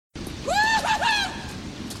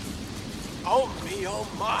oh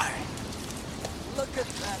my! Look at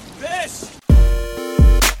that fish!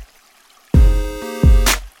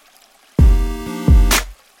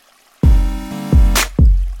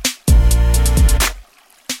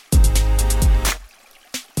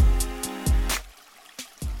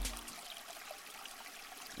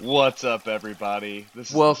 What's up, everybody? This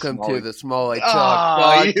is Welcome to the Smalley Talk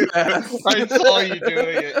podcast. podcast. I saw you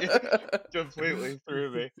doing it. Completely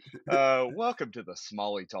threw me. Welcome to the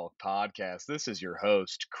Smalley Talk podcast. This is your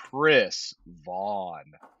host, Chris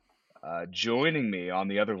Vaughn. Joining me on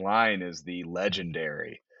the other line is the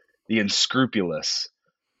legendary, the unscrupulous,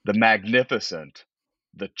 the magnificent,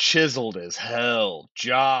 the chiseled as hell,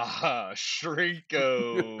 Josh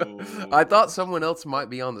Shrinko. I thought someone else might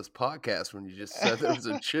be on this podcast when you just said there was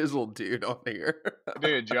a chiseled dude on here.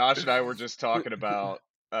 Dude, Josh and I were just talking about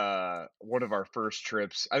one of our first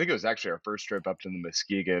trips. I think it was actually our first trip up to the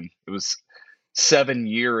Muskegon. It was 7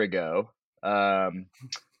 years ago.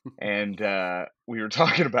 And we were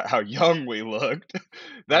talking about how young we looked.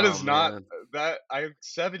 That is not man. that I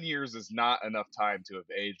 7 years is not enough time to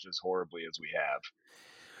have aged as horribly as we have.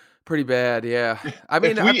 Pretty bad, yeah. I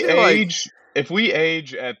mean, If we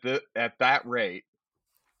age at that rate,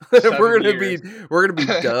 we're gonna be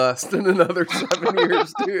dust in another 7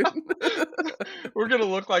 years, dude. We're gonna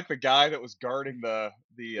look like the guy that was guarding the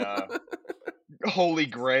Holy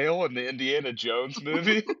Grail in the Indiana Jones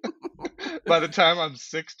movie. By the time I'm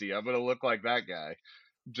 60, I'm gonna look like that guy,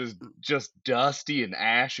 just dusty and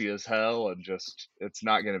ashy as hell, and it's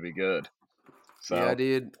not gonna be good. So yeah,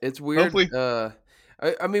 dude, it's weird. Hopefully,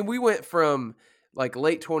 I mean, we went from like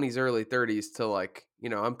late 20s, early 30s to like,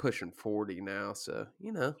 I'm pushing 40 now. So,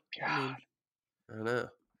 God. I know.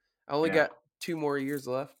 I only got 2 more years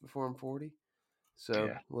left before I'm 40. So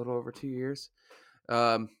a little over 2 years.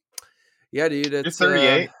 Yeah, dude. You're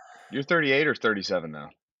 38? You're 38 or 37 now?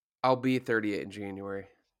 I'll be 38 in January.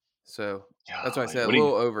 So that's why I said a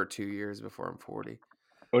little over 2 years before I'm 40.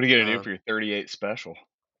 What are you going to do for your 38 special?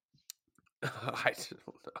 I don't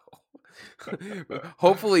know.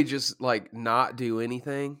 Hopefully just like not do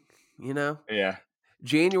anything, Yeah.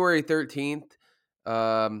 January 13th,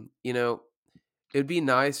 it'd be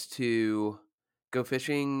nice to go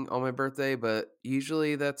fishing on my birthday, but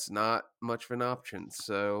usually that's not much of an option.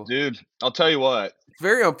 So, dude, I'll tell you what. It's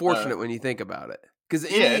very unfortunate when you think about it. Because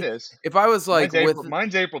it is. If I was like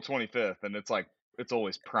mine's April 25th, and it's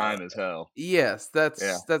always prime as hell. Yes,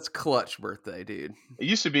 that's clutch birthday, dude. It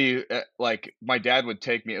used to be like my dad would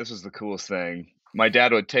take me. This was the coolest thing. My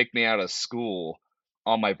dad would take me out of school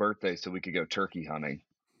on my birthday so we could go turkey hunting,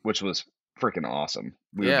 which was freaking awesome.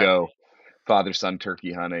 We would go father-son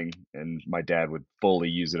turkey hunting, and my dad would fully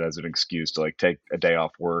use it as an excuse to like take a day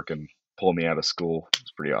off work and pull me out of school.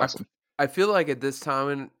 It's pretty awesome. I feel like at this time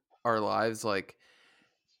in our lives, like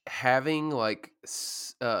having like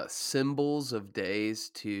symbols of days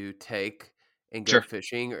to take and go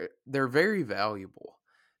fishing, they're very valuable.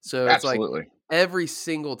 So it's like every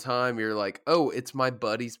single time you're like, oh, it's my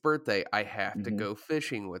buddy's birthday, I have to go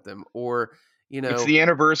fishing with him. Or, it's the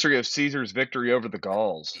anniversary of Caesar's victory over the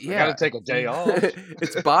Gauls. I gotta take a day off.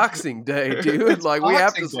 It's Boxing Day, dude. Like we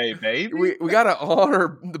have to, day, baby. We gotta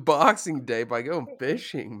honor the Boxing Day by going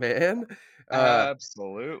fishing, man.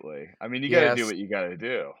 Absolutely. I mean, you gotta do what you gotta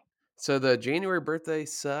do. So the January birthday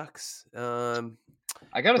sucks. I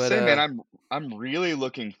gotta say, man, I'm really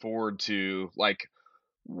looking forward to like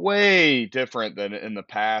way different than in the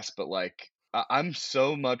past, but like I'm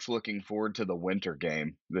so much looking forward to the winter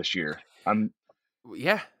game this year. I'm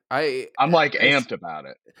like amped about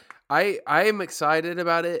it. I am excited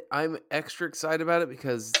about it. I'm extra excited about it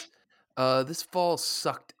because this fall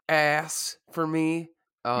sucked ass for me.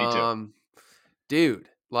 Me too. Dude.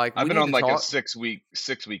 Like I've been on like a 6 week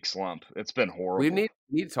slump. It's been horrible. We need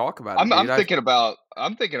to talk about it.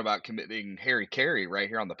 I'm thinking about committing Harry Carey right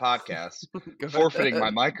here on the podcast, forfeiting my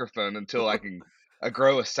microphone until I can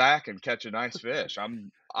grow a sack and catch a nice fish.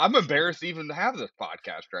 I'm embarrassed even to have this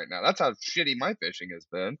podcast right now. That's how shitty my fishing has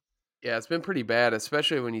been. Yeah, it's been pretty bad,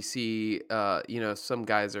 especially when you see some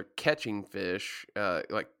guys are catching fish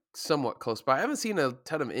like somewhat close by. I haven't seen a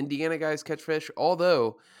ton of Indiana guys catch fish,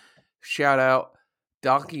 although shout out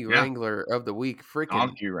Donkey Wrangler of the week, freaking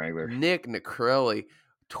Donkey Wrangler Nick Nicrelli,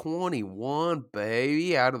 21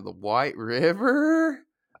 baby out of the White River.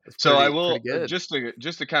 So I will just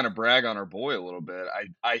to kind of brag on our boy a little bit.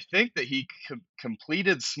 I think that he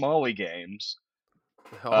completed Smalley games.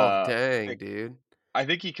 Oh dang, dude! I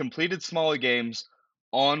think he completed Smalley games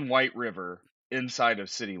on White River inside of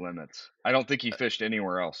city limits. I don't think he fished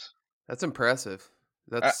anywhere else. That's impressive.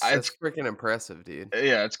 That's freaking impressive, dude.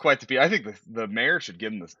 Yeah, it's quite the feat. I think the mayor should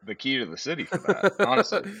give him the key to the city for that.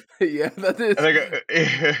 Honestly, Yeah, that I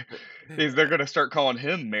is. think they're gonna start calling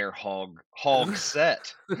him Mayor Hog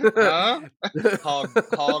Set, huh?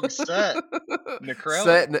 Hog Set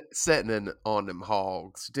Nicrelli. Setting in on them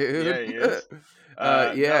hogs, Yeah, dude. he is.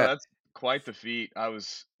 No, Yeah, that's quite the feat.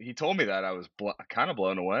 He told me that I was kind of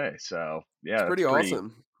blown away. So it's yeah, that's pretty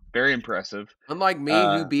awesome. very impressive. Unlike me,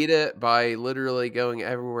 who Uh, beat it by literally going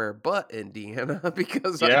everywhere but Indiana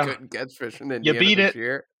because I yeah, couldn't catch fish in you Indiana beat this it,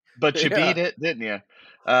 year. but you Yeah, beat it, didn't you?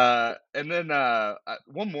 And then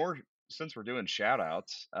one more since we're doing shout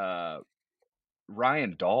outs.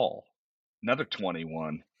 Ryan Dahl, another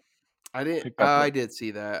 21. Picked up a I did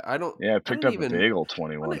see that. Yeah, I picked don't up a even. big old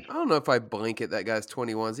 21. I don't know if I blanket that guy's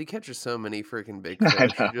 21s. He catches so many freaking big I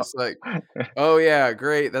fish. You're just like, know. oh yeah,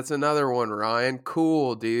 great. That's another one, Ryan.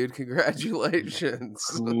 Cool, dude.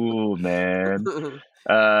 Congratulations. Cool, man.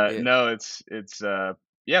 Yeah. No, it's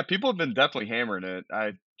yeah, people have been definitely hammering it.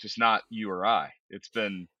 I just not you or I. It's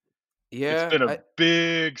Yeah, been a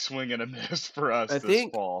big swing and a miss for us I this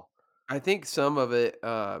think fall. I think some of it,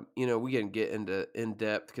 we can get into in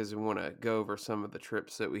depth because we want to go over some of the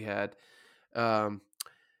trips that we had. Um,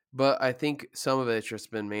 but I think some of it's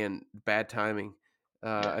just been, man, bad timing.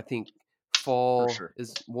 Yeah, I think for fall sure.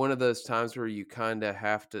 is one of those times where you kind of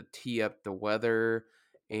have to tee up the weather.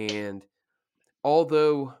 And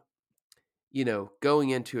although, going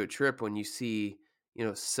into a trip when you see,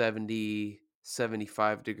 70,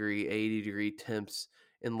 75-degree, 80-degree temps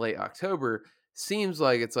in late October, seems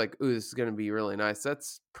like it's like, ooh, this is going to be really nice.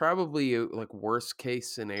 That's probably like worst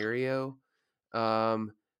case scenario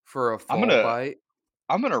um, for a I'm fall gonna bite.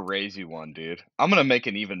 I'm gonna raise you one, dude. I'm gonna make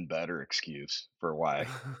an even better excuse for why.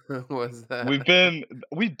 Was We've that been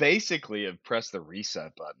we basically have pressed the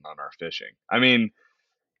reset button on our fishing. I mean,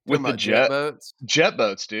 talking with the about jet boats? jet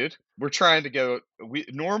boats, dude. We're trying to go we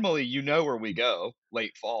normally where we go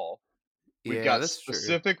late fall. We've Yeah, got that's true.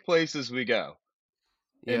 specific places we go.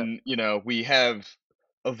 Yeah, And, we have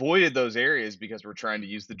avoided those areas because we're trying to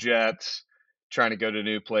use the jets, trying to go to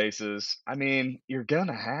new places. I mean, you're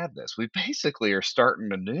gonna have this. We basically are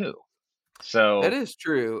starting anew. that So, is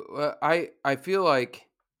true.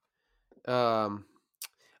 Um,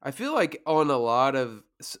 I feel like on a lot of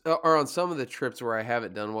or on some of the trips where I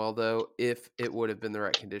haven't done well though, if it would have been the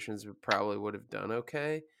right conditions, we probably would have done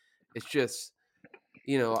okay. It's just,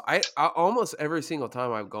 I almost every single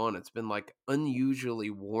time I've gone, it's been like unusually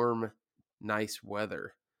warm, nice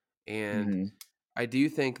weather. And mhm. I do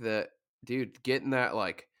think that, dude, getting that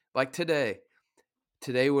like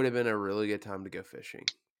today would have been a really good time to go fishing.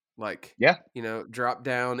 Like, Yeah, drop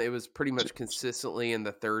down. It was pretty much consistently in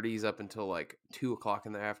the 30s up until like 2 o'clock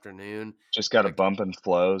in the afternoon. just got a Like, bump in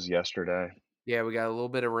flows yesterday. yeah, we got a little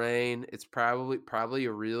bit of rain. It's probably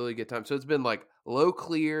a really good time. So it's been like low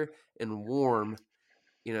clear and warm,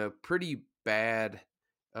 pretty bad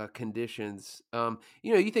conditions.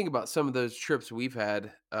 You think about some of those trips we've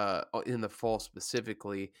had in the fall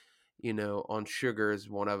specifically, on Sugar is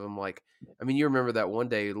one of them. Like, I mean, you remember that one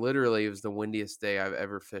day, literally, it was the windiest day I've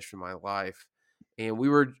ever fished in my life. And we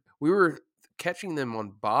were catching them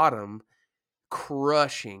on bottom,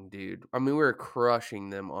 crushing, dude. I mean, we were crushing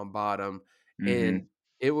them on bottom, and Mhm.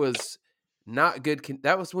 it was not good.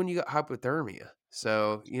 That was when you got hypothermia.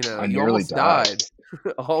 So, I you nearly almost died. died.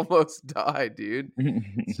 Almost died, dude.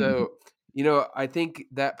 So, I think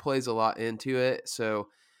that plays a lot into it. So,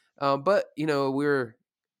 but we're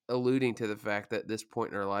alluding to the fact that at this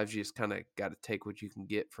point in our lives, you just kind of got to take what you can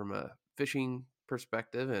get from a fishing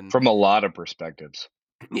perspective, and From a lot of perspectives.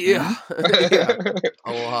 yeah, Mhm. yeah,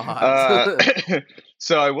 a lot. Uh,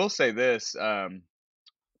 so I will say this,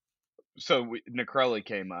 Nicrelli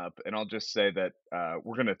came up, and I'll just say that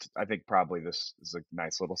we're gonna. I think probably this is a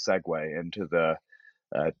nice little segue into the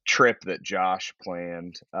trip that Josh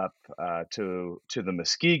planned up to the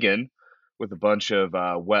Muskegon with a bunch of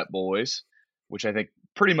wet boys, which I think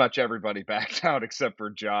pretty much everybody backed out except for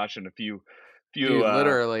Josh and a few Dude,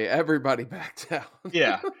 literally everybody backed out.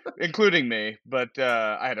 yeah, including me. But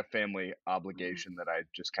I had a family obligation that I'd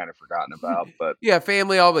just kind of forgotten about. But Yeah,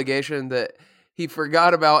 family obligation that he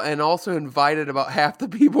forgot about and also invited about half the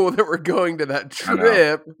people that were going to that I know.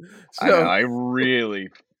 trip. I know. So I really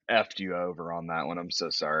effed you over on that one. I'm so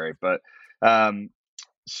sorry. But um,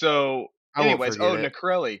 so, I won't anyways, forget it.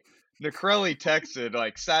 Nicrelli texted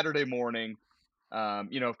like Saturday morning.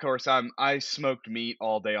 Of course, I smoked meat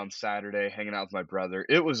all day on Saturday, hanging out with my brother.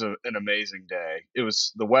 It was an amazing day.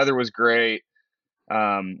 The weather was great.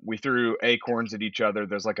 We threw acorns at each other.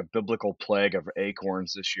 There's like a biblical plague of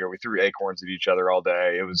acorns this year. We threw acorns at each other all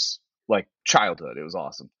day. It was like childhood. It was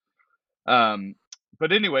awesome. Um,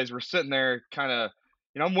 but anyways, we're sitting there kind of,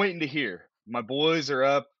 I'm waiting to hear. My boys are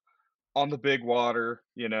up on the big water,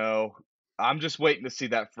 I'm just waiting to see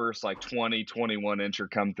that first like 20, 21 incher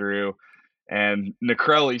come through. And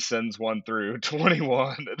Necrelli sends one through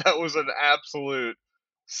 21. That was an absolute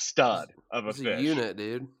stud of a It's a fish. unit,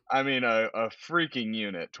 dude. I mean, a freaking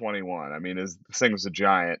unit, 21. I mean, this thing was a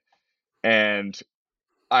giant. And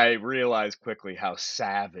I realized quickly how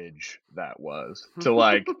savage that was. To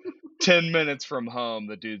like 10 minutes from home,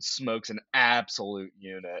 the dude smokes an absolute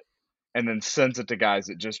unit and then sends it to guys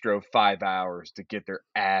that just drove 5 hours to get their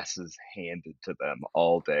asses handed to them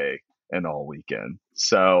all day and all weekend.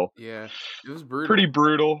 So, Yeah, it was pretty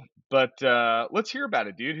brutal. brutal. But let's hear about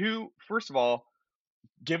it, dude. Who, first of all,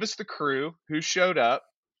 give us the crew who showed up.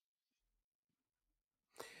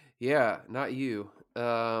 Yeah, not you.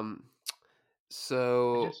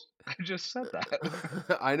 So I just said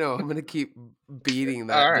that. I know I'm gonna keep beating All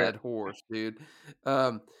that right. dead horse, dude.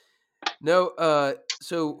 Um, no,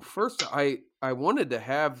 so first I wanted to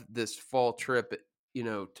have this fall trip,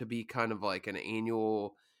 to be kind of like an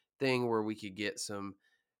annual thing where we could get some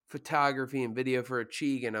photography and video for a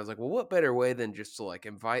cheek, and I was like, well, what better way than just to like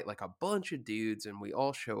invite like a bunch of dudes and we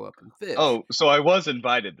all show up and fish. Oh, so I was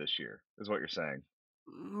invited this year, is what you're saying.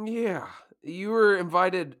 Yeah, you were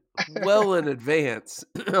invited well in advance.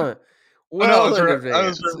 Oh no, Well in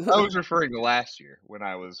advance. I was referring to last year when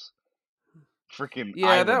I was freaking Yeah,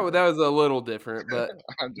 islanding. that was a little different, but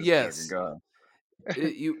I'm just joking. yes, Go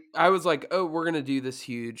I was like, "Oh, we're gonna do this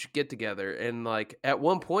huge get together," and like at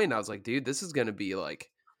one point, I was like, "Dude, this is gonna be like,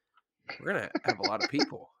 we're gonna have a lot of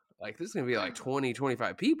people. Like, this is gonna be like 20,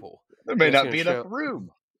 25 people There may that's not gonna be enough show."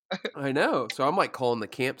 room. I know, so I'm like calling the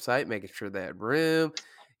campsite, making sure they had room,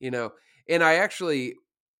 you know. And I actually,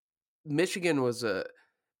 Michigan was it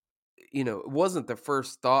wasn't the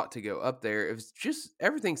first thought to go up there. It was just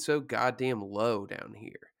everything's so goddamn low down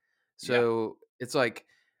here. Yeah, So it's like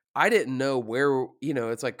I didn't know where,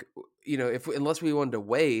 it's like, if unless we wanted to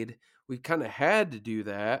wade, we kind of had to do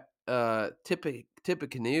that. Tip of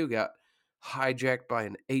Canoe got hijacked by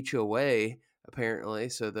an HOA apparently,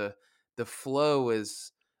 so the flow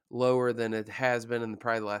is lower than it has been in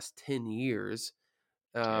probably the last 10 years.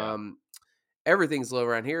 yeah, Um, Everything's low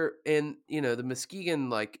around here. And, the Muskegon,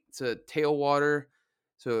 like, it's a tailwater.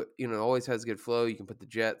 So, it always has good flow. You can put the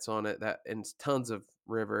jets on it, and it's tons of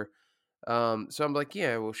river. So I'm like,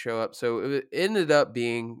 yeah, we'll show up. So it ended up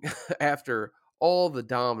being after all the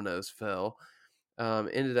dominoes fell,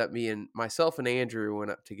 ended up being myself and Andrew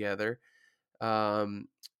went up together, um,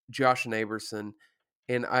 Josh Neighborson.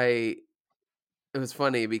 And it was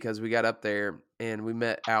funny because we got up there and we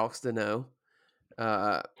met Alex Deneau,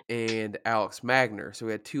 and Alex Magner. So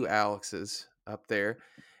we had two Alexes up there.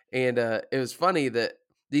 And it was funny that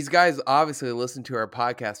these guys obviously listened to our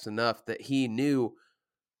podcast enough that he knew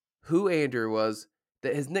who Andrew was,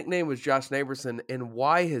 that his nickname was Josh Neighborson, and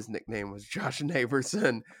why his nickname was Josh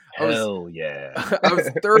Neighborson. I was hell yeah. I was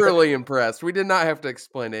thoroughly impressed. We did not have to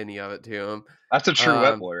explain any of it to him. That's a true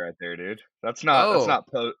wet boy right there, dude. That's not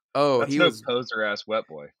Oh, that's he no was poser ass wet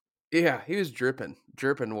boy. Yeah, he was dripping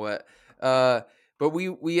wet. But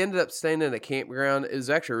we ended up staying in a campground. It was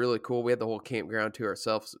actually really cool. We had the whole campground to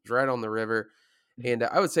ourselves. It was right on the river. And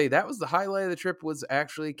I would say that was the highlight of the trip, was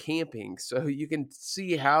actually camping. So you can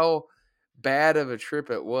see how bad of a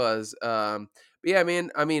trip it was. But yeah,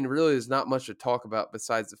 man, I mean, really there's not much to talk about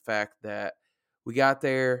besides the fact that we got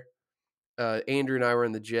there. Andrew and I were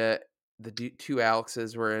in the jet. The two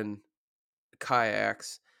Alexes were in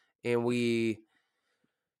kayaks. And you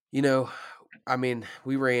know, I mean,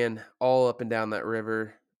 we ran all up and down that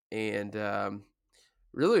river, and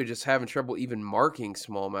really just having trouble even marking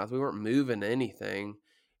smallmouth. We weren't moving anything.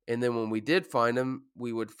 And then when we did find them,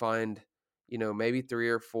 we would find, maybe 3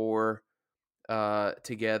 or 4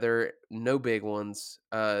 together. No big ones.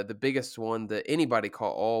 The biggest one that anybody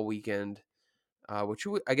caught all weekend, which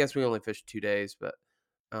I guess we only fished 2 days, but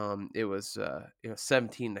it was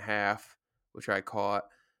 17 and a half, which I caught.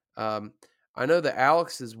 I know the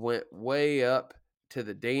Alexes went way up to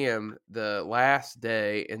the dam the last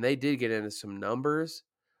day, and they did get into some numbers,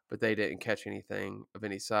 but they didn't catch anything of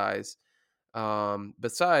any size.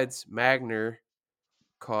 Besides, Magner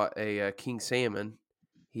caught a king salmon.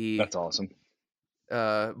 He That's awesome.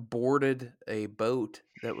 boarded a boat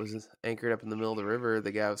that was anchored up in the middle of the river.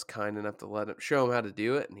 The guy was kind enough to show him how to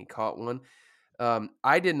do it, and he caught one.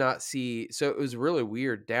 I did not see, so it was really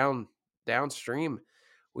weird. Downstream,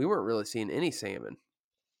 we weren't really seeing any salmon.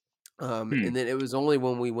 And then it was only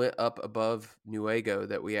when we went up above Nuevo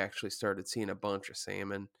that we actually started seeing a bunch of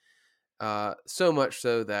salmon. So much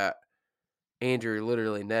so that Andrew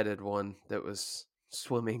literally netted one that was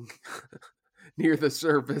swimming near the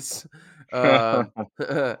surface. Um,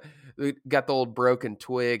 we got the old broken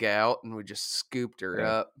twig out, and we just scooped her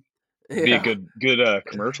Yeah. up. Be a Yeah, good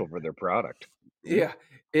commercial for their product. yeah.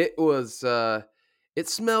 It was. It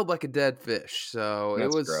smelled like a dead fish, so it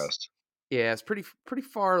That's was. gross. Yeah, it's pretty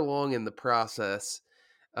far along in the process.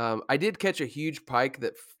 I did catch a huge pike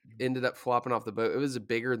that ended up flopping off the boat. It was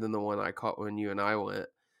bigger than the one I caught when you and I went.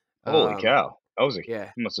 Holy Um, cow! That was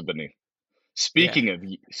yeah, he must have been. yeah. Speaking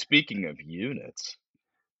of units,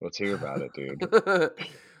 let's hear about it, dude.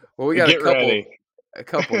 Well, we got Get ready. a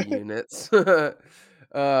couple units.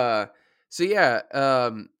 So yeah,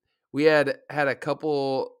 we had a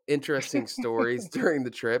couple interesting stories during the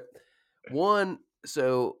trip. One,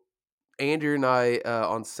 so Andrew and I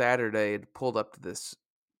on Saturday had pulled up to this,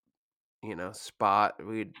 spot.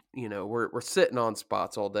 We're sitting on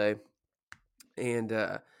spots all day,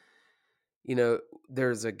 and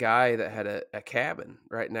there's a guy that had a cabin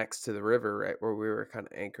right next to the river, right where we were kind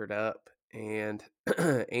of anchored up. And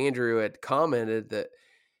Andrew had commented that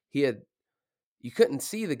you couldn't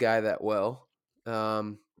see the guy that well.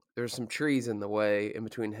 There's some trees in the way in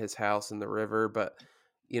between his house and the river, but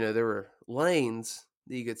there were lanes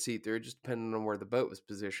that you could see through, just depending on where the boat was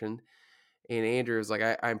positioned. And Andrew was like,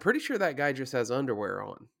 I'm pretty sure that guy just has underwear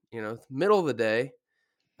on. Middle of the day.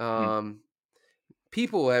 Hmm.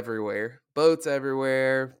 People everywhere, boats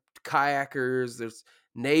everywhere, kayakers. There's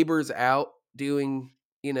neighbors out doing,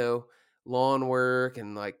 lawn work,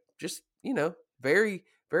 and like just, very,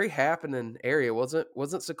 very happening area.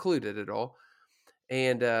 Wasn't secluded at all.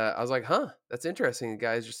 And I was like, huh, that's interesting. The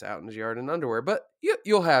guy's just out in his yard in underwear. But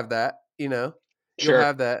you'll have that, you'll Sure.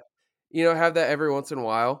 have that, have that every once in a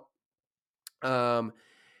while.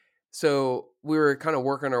 So we were kind of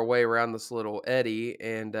working our way around this little eddy,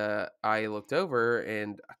 and I looked over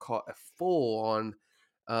and I caught a full on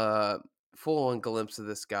glimpse of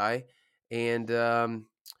this guy, and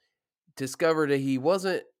discovered that he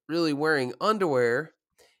wasn't really wearing underwear.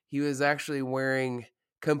 He was actually wearing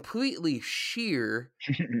completely sheer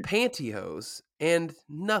pantyhose and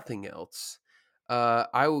nothing else.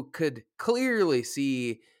 Could clearly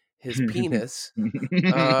see his penis,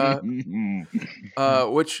 uh,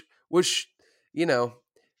 which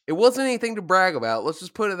it wasn't anything to brag about. Let's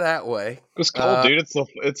just put it that way. It's cold, dude.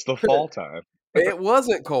 It's the fall time. It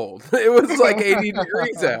wasn't cold. It was like 80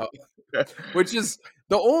 degrees out, which is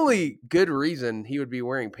the only good reason he would be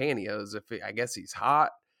wearing pantyhose. I guess he's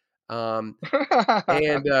hot. And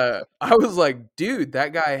I was like, dude,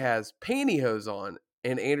 that guy has pantyhose on.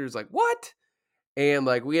 And Andrew's like, what? And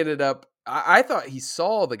like we ended up, I thought he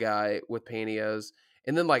saw the guy with pantyhose.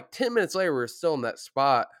 And then like 10 minutes later, we were still in that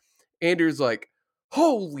spot. Andrew's like,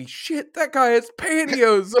 holy shit, that guy has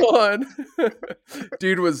pantyhose on.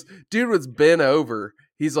 dude was bent over.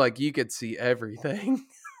 He's like, you could see everything.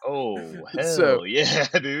 Oh hell So yeah,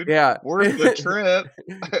 dude. yeah, Worth the trip.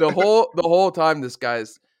 the whole time this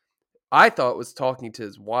guy's, I thought, was talking to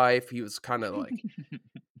his wife. He was kind of like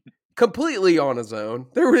completely on his own.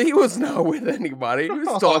 He was not with anybody. He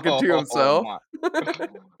was talking to himself.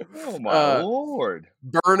 Oh my lord.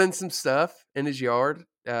 Burning some stuff in his yard.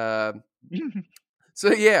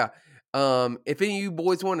 So yeah, if any of you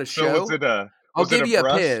boys want to show, I'll give you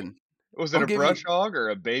a pin. Was it a brush hog or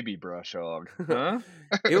a baby brush hog? Huh?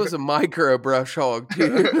 It was a micro brush hog,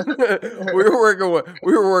 dude. we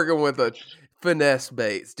were working with a finesse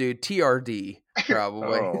baits, dude. TRD,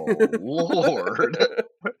 probably. Oh lord.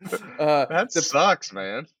 That sucks,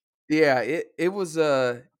 man. Yeah, it was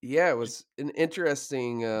it was an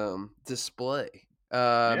interesting display.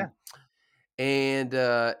 Yeah. And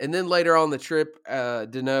then later on the trip,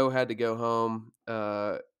 Dano had to go home.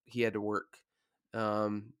 He had to work.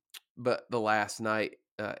 But the last night,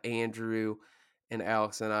 Andrew and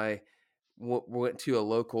Alex and I went to a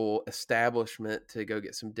local establishment to go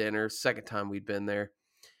get some dinner. Second time we'd been there.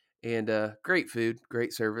 And great food,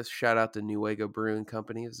 great service. Shout out to Newego Brewing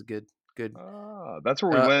Company. It was a good. That's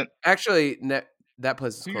where we went. Actually, that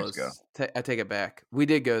place is 2 years ago. closed. I take it back. We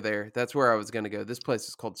did go there. That's where I was going to go. This place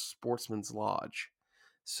is called Sportsman's Lodge.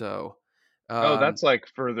 So, that's like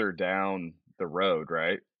further down the road,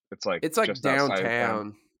 right? It's like just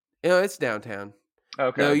downtown. It's downtown.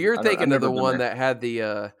 Okay. No, you're thinking of the one there. that had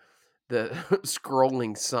the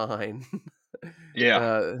scrolling sign.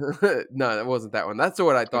 Yeah. No, it wasn't that one. That's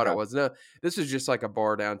what I thought it was. No, this is just like a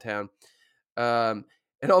bar downtown.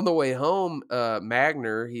 And on the way home,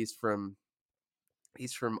 Magner, he's from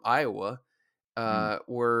Iowa.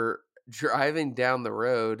 We're driving down the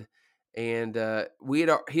road, and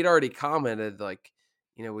he'd already commented, like,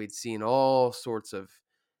 we'd seen all sorts of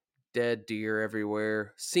dead deer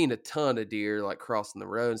everywhere, seen a ton of deer like crossing the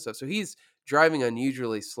road and stuff. So he's driving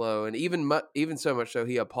unusually slow, and even so much so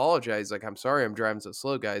he apologized, like, "I'm sorry, I'm driving so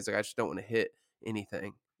slow, guys. Like, I just don't want to hit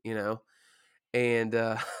anything, you know." And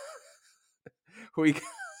we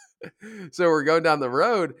so we're going down the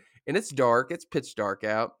road, and it's dark. It's pitch dark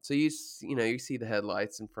out. So you see the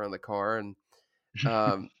headlights in front of the car, and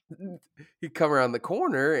um, you come around the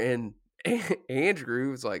corner, and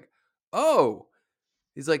Andrew was like, "Oh,"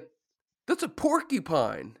 he's like, "That's a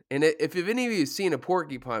porcupine." And if any of you have seen a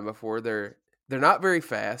porcupine before, they're not very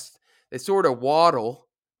fast. They sort of waddle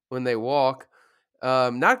when they walk.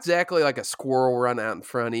 Not exactly like a squirrel run out in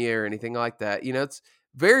front of you or anything like that. It's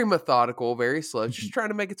very methodical, very slow, just trying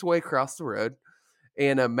to make its way across the road.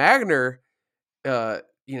 And Magner,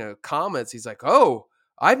 comments, he's like, "Oh,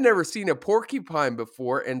 I've never seen a porcupine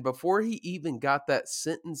before." And before he even got that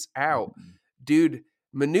sentence out, dude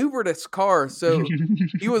maneuvered his car. So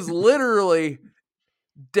he was literally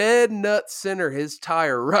dead nut center his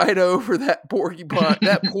tire right over that porcupine,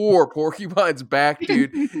 that poor porcupine's back,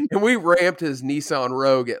 dude. And we ramped his Nissan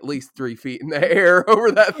Rogue at least 3 feet in the air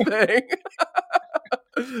over that thing.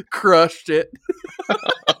 Crushed it.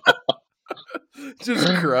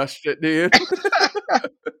 Just crushed it, dude.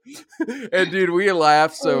 And dude, we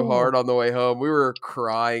laughed so hard on the way home. We were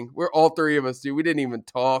crying. We're all three of us, dude. We didn't even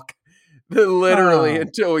talk literally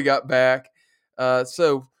until we got back.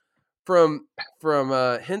 So from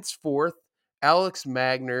henceforth, Alex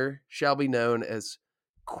Magner shall be known as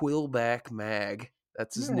Quillback Mag.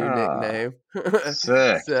 That's his new nickname.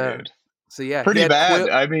 Sick, dude. So yeah, pretty bad.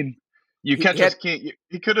 I mean, he could have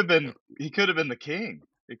been the king.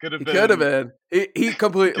 He could have been. He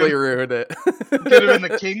completely ruined it. He could have been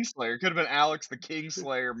the Kingslayer. Could have been Alex the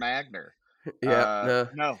Kingslayer Magner. Yeah.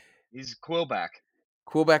 No, he's Quillback.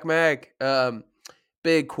 Quillback Mag.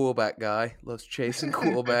 Big Quillback guy. Loves chasing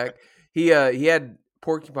Quillback. He had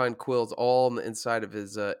porcupine quills all on the inside of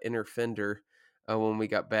his inner fender when we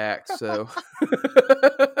got back. So,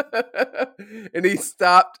 and he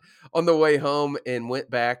stopped on the way home and went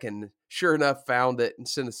back, and sure enough, found it and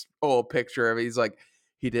sent us a picture of it. He's like,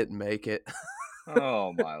 he didn't make it.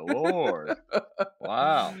 Oh my Lord!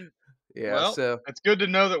 Wow. Yeah. Well, so it's good to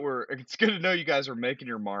know it's good to know you guys are making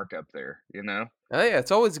your mark up there. Oh yeah,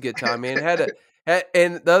 it's always a good time, man.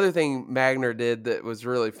 And the other thing Magner did that was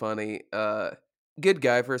really funny. Good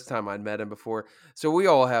guy. First time I'd met him before. So we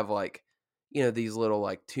all have these little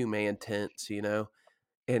 2-man tents,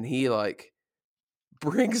 and he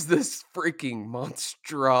brings this freaking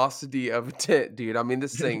monstrosity of a tent, dude. I mean,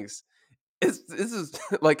 this thing's this is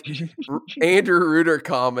like Andrew Reuter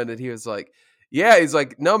commented. He was like, "Yeah," he's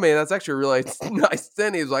like, "No, man, that's actually a really nice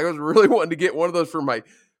tent." He was like, "I was really wanting to get one of those for my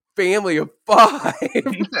family of 5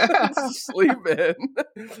 to sleep in."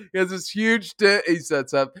 He has this huge tent he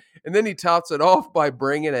sets up, and then he tops it off by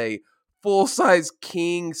bringing a full-size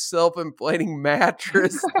king self-inflating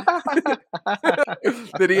mattress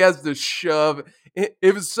that he has to shove.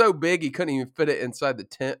 It was so big he couldn't even fit it inside the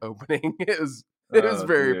tent opening. It was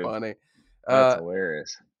very funny. That's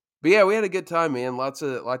hilarious. But yeah, we had a good time, man. Lots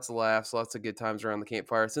of laughs, lots of good times around the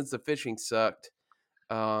campfire. Since the fishing sucked,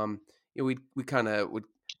 we kind of would.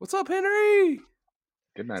 What's up, Henry?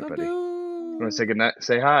 Good night, buddy. You want to say good night?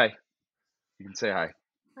 Say hi. You can say hi.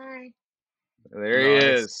 Hi. There he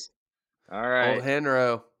is. All right. Old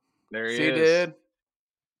Henro. There he is. See you, dude.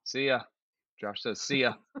 See ya. Josh says, see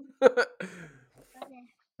ya. Okay.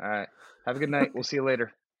 All right. Have a good night. We'll see you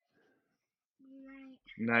later. Night.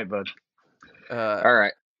 Good night, bud. All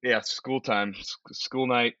right. Yeah, school time. School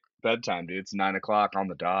night, bedtime, dude. It's 9 o'clock on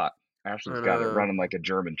the dot. Ashley's got it running like a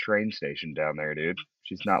German train station down there, dude.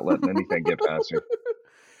 She's not letting anything get past her.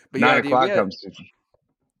 But 9 o'clock comes to...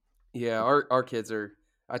 Yeah, our kids are...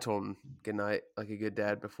 I told them good night like a good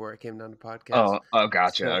dad before I came down to podcast. Oh,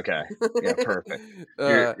 gotcha. So. Okay. Yeah,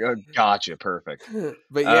 perfect. Gotcha. Perfect.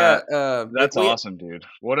 But yeah. that's awesome, dude.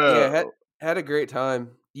 Had a great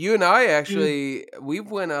time. You and I actually, we've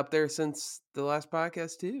went up there since the last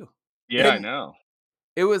podcast too. Yeah, and I know.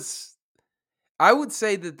 It was... I would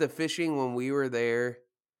say that the fishing when we were there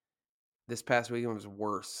this past weekend was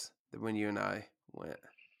worse than when you and I went,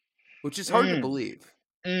 which is hard to believe.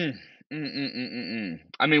 I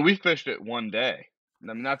mean, we fished it one day.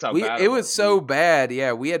 I mean, that's how bad it was. So bad.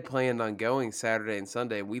 Yeah, we had planned on going Saturday and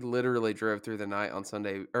Sunday. We literally drove through the night on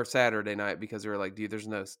Sunday or Saturday night because we were like, dude, there's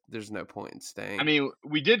no point in staying. I mean,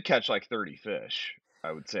 we did catch like 30 fish.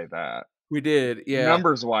 I would say that. We did. Yeah.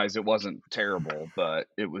 Numbers wise, it wasn't terrible, but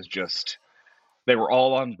it was just... They were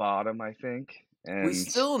all on bottom, I think. And we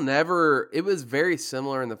still never... It was very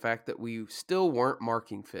similar in the fact that we still weren't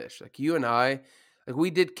marking fish. Like you and I, we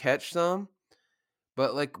did catch some,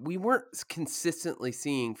 but like we weren't consistently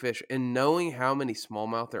seeing fish, and knowing how many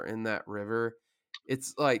smallmouth are in that river,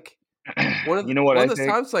 it's like You know what one I of those think?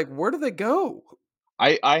 times like where do they go?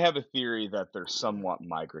 I have a theory that they're somewhat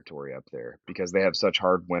migratory up there because they have such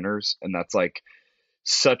hard winters, and that's like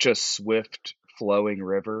such a swift flowing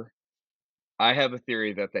river. I have a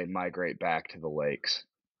theory that they migrate back to the lakes.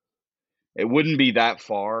 It wouldn't be that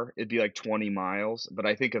far. It'd be like 20 miles, but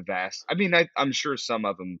I think I mean, I'm sure some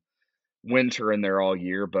of them winter in there all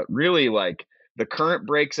year, but really, like, the current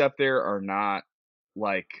breaks up there are not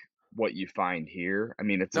like what you find here. I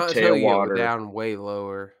mean, it's a Not until you get tailwater. down way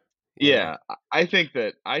lower. Yeah. Yeah, I think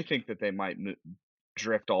that they might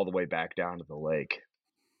drift all the way back down to the lake.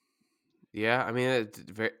 Yeah, I mean it's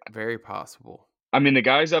very, very possible. I mean, the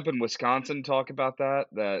guys up in Wisconsin talk about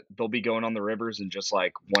that they'll be going on the rivers and just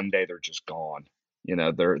like one day they're just gone. You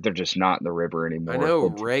know, they're just not in the river I anymore. know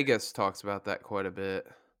Regas talks about that quite a bit.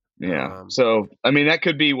 Yeah. So, I mean, that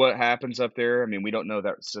could be what happens up there. I mean, we don't know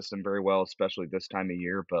that system very well, especially this time of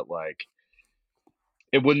year, but like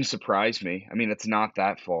it wouldn't surprise me. I mean, it's not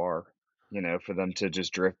that far, you know, for them to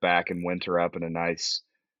just drift back and winter up in a nice,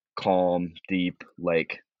 calm, deep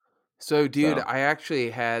lake. So, dude, So, I actually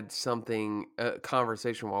had a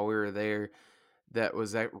conversation while we were there that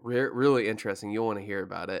was really interesting. You'll want to hear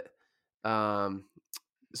about it.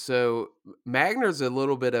 So Magner's a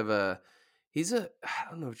little bit of I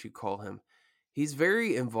don't know what you call him. He's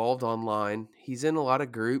very involved online. He's in a lot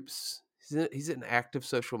of groups. He's an active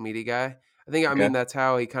social media guy. I mean, okay. that's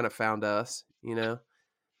how he kind of found us, you know?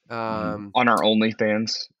 On our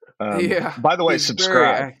OnlyFans. Yeah. By the way, He's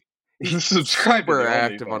subscribe. He's Subscribe to super the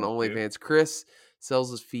active on OnlyFans, dude. OnlyFans. Chris sells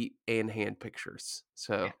his feet and hand pictures.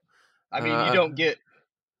 So, I mean,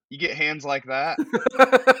 you get hands like that.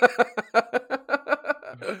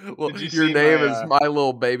 Well, Did you your see name my is My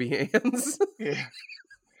Little Baby Hands. yeah,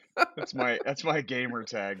 that's my gamer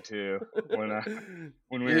tag too. When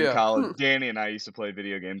we were in Yeah. college, Danny and I used to play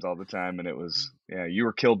video games all the time, and it was you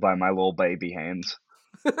were killed by my little baby hands.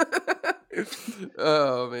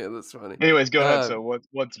 Oh man, that's funny. Anyways, go ahead. So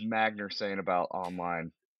what's Magner saying about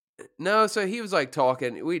online? No, so he was like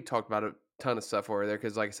talking. We talked about a ton of stuff over there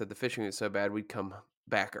because, like I said, the fishing was so bad. We'd come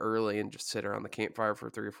back early and just sit around the campfire for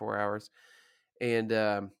 3 or 4 hours.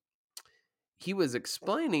 And he was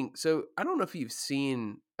explaining. So I don't know if you've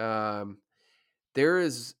seen. There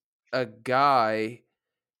is a guy.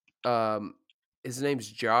 His name's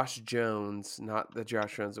Josh Jones, not the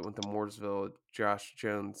Josh Jones that went to Mooresville. Josh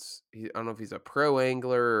Jones. I don't know if he's a pro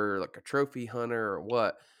angler or like a trophy hunter or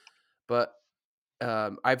what, but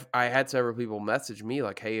I had several people message me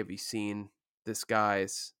like, "Hey, have you seen this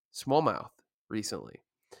guy's smallmouth recently?"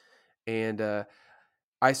 And I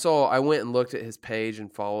went and looked at his page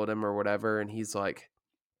and followed him or whatever, and he's like,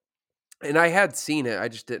 and I had seen it, I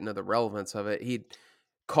just didn't know the relevance of it. He'd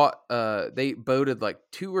caught they boated like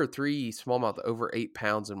 2 or 3 smallmouth over 8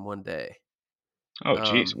 pounds in one day. Oh,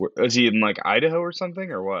 geez, is he in like Idaho or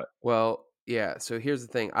something or what? Well, yeah. So here's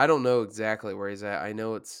the thing: I don't know exactly where he's at. I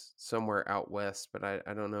know it's somewhere out west, but I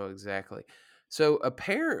don't know exactly. So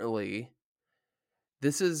apparently,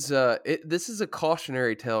 this is a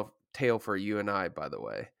cautionary tale for you and I, by the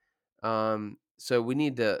way. So we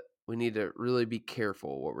need to really be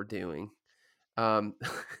careful what we're doing.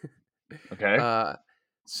 Okay.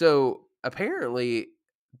 So apparently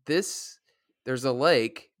there's a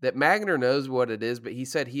lake that Magner knows what it is, but he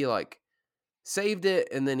said he like saved it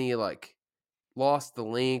and then he like lost the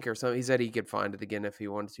link or something. He said he could find it again if he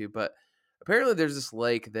wanted to, but apparently there's this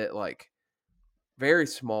lake that like very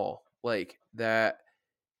small lake that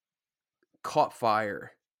caught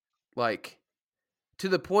fire, like to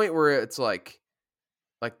the point where it's like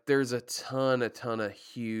there's a ton of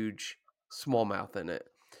huge smallmouth in it,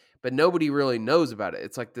 but nobody really knows about it.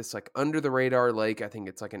 It's like this like under the radar lake. I think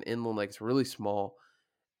it's like an inland lake. It's really small,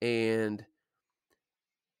 and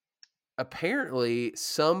apparently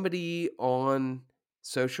somebody on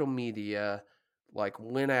social media like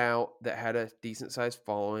went out that had a decent sized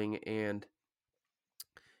following and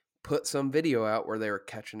put some video out where they were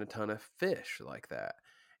catching a ton of fish like that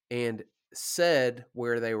and said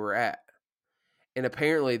where they were at. And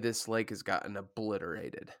apparently this lake has gotten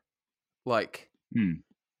obliterated. Like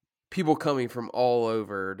people coming from all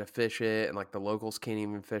over to fish it, and like the locals can't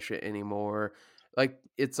even fish it anymore. Like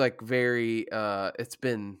it's like very it's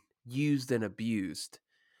been used and abused.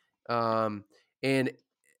 And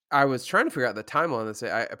I was trying to figure out the time on this.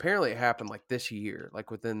 Apparently it happened like this year,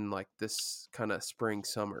 like within like this kind of spring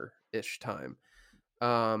summer-ish time.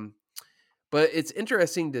 But it's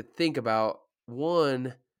interesting to think about,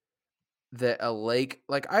 one, that a lake,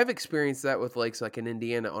 like I've experienced that with lakes like in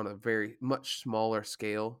Indiana on a very much smaller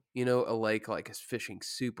scale. You know, a lake like is fishing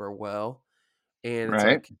super well, and it's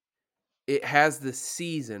Right. like it has this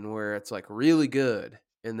season where it's like really good,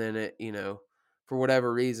 and then it, for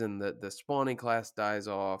whatever reason the spawning class dies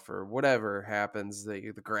off or whatever happens,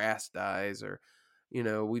 the grass dies, or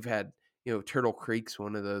we've had, Turtle Creek's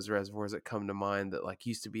one of those reservoirs that come to mind that like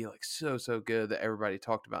used to be like so good that everybody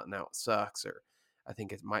talked about, now it sucks, or I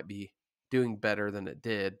think it might be doing better than it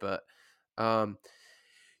did. But um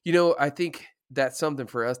I think that's something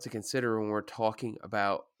for us to consider when we're talking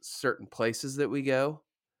about certain places that we go,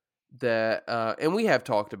 that and we have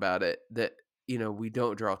talked about it, that we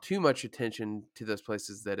don't draw too much attention to those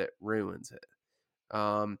places that it ruins it.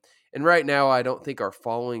 And right now I don't think our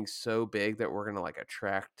following's so big that we're gonna like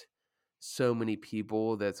attract so many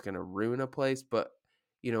people that's gonna ruin a place. But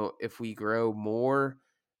if we grow more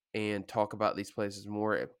and talk about these places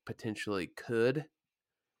more, it potentially could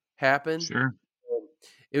happen. Sure.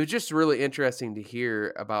 It was just really interesting to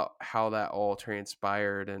hear about how that all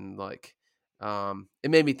transpired, and like it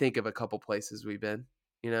made me think of a couple places we've been.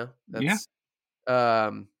 Yeah. That's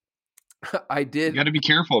um I You did got to be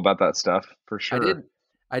careful about that stuff for I sure. did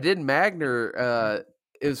I did Magner.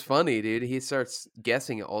 It was funny, dude. He starts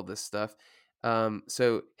guessing all this stuff.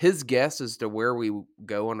 So his guess as to where we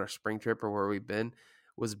go on our spring trip or where we've been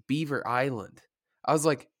was Beaver Island. I was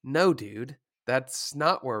like, no, dude, that's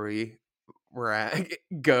not where we're at.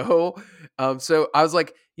 Go. So I was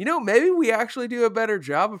like, maybe we actually do a better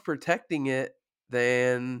job of protecting it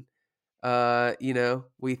than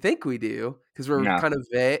we think we do, because we're No. kind of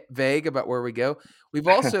vague about where we go. He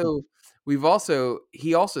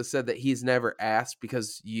also said that he's never asked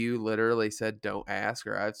because you literally said don't ask,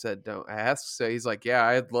 or I've said don't ask. So he's like, yeah,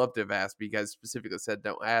 I'd love to have asked, but you guys specifically said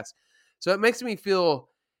don't ask. So it makes me feel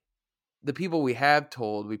the people we have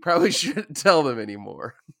told, we probably shouldn't tell them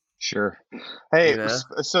anymore. Sure. Hey, You know?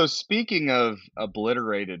 so speaking of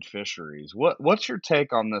obliterated fisheries, what's your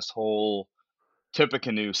take on this whole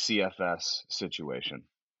Tippecanoe CFS situation?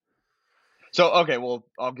 So, okay, well,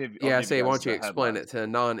 I'll Yeah, give you say, why guys don't you the explain headlines. it to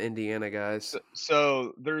non-Indiana guys?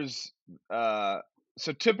 So there's the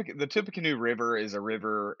Tippecanoe River is a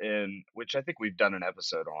river in which I think we've done an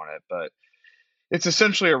episode on it, but it's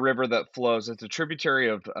essentially a river that flows. It's a tributary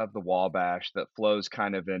of the Wabash that flows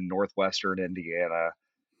kind of in northwestern Indiana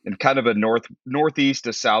in kind of a northeast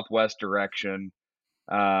to southwest direction.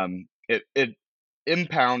 It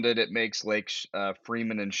impounded. It makes Lakes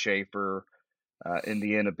Freeman and Schaefer,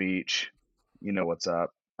 Indiana Beach. You know what's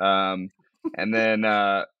up. And then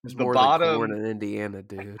There's the more than corn bottom. in Indiana,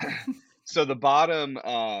 dude. So the bottom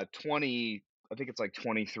 20, I think it's like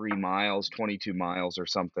 23 miles, 22 miles or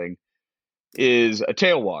something, is a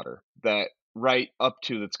tailwater that right up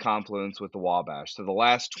to its confluence with the Wabash. So the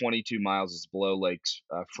last 22 miles is below Lakes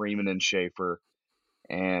Freeman and Schaefer,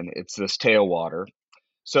 and it's this tailwater.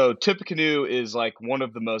 So Tippecanoe is like one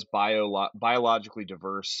of the most biologically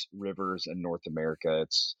diverse rivers in North America.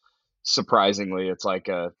 It's surprisingly, it's like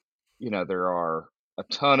there are a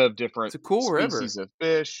ton of different It's a cool river. species of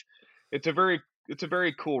fish. It's a very it's a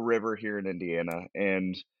very cool river here in Indiana,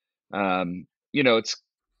 and it's,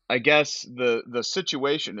 I guess the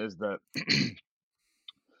situation is that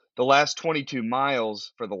the last 22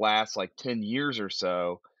 miles for the last like 10 years or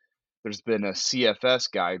so, there's been a CFS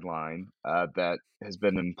guideline that has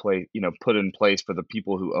been in place, put in place for the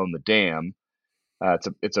people who own the dam.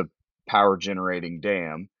 It's a power generating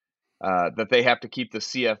dam, that they have to keep the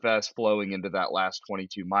CFS flowing into that last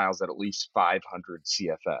 22 miles at least 500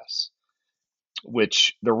 CFS.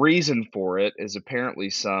 Which the reason for it is apparently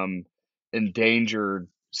some endangered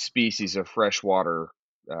species of freshwater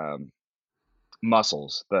um,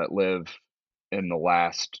 mussels that live in the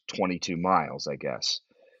last 22 miles, I guess.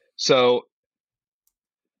 So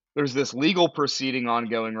there's this legal proceeding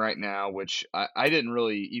ongoing right now, which I didn't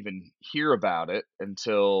really even hear about it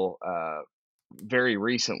until very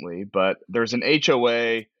recently. But there's an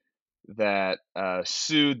HOA that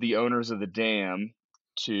sued the owners of the dam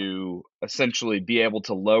to essentially be able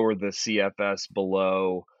to lower the CFS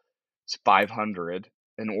below 500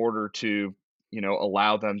 in order to,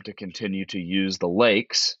 allow them to continue to use the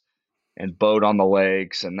lakes and boat on the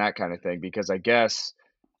lakes and that kind of thing. Because I guess,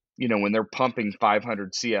 when they're pumping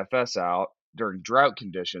 500 CFS out during drought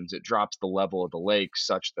conditions, it drops the level of the lake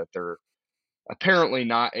such that they're apparently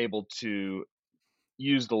not able to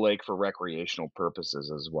use the lake for recreational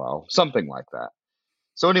purposes as well. Something like that.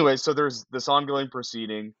 So anyway, so there's this ongoing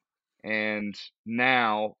proceeding, and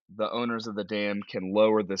now the owners of the dam can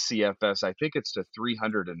lower the CFS. I think it's to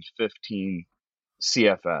 315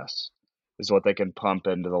 CFS is what they can pump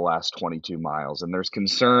into the last 22 miles. And there's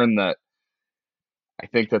concern that I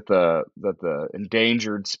think that the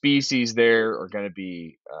endangered species there are going to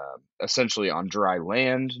be essentially on dry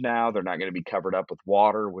land now. They're not going to be covered up with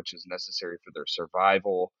water, which is necessary for their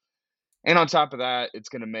survival. And on top of that, it's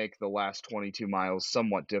going to make the last 22 miles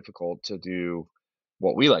somewhat difficult to do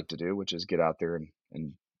what we like to do, which is get out there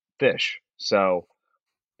and fish. So,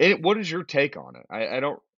 what is your take on it? I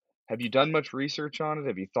don't. Have you done much research on it?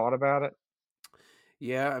 Have you thought about it?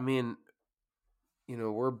 Yeah, I mean,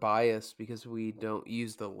 we're biased because we don't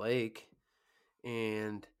use the lake,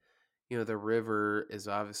 and the river is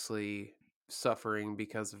obviously suffering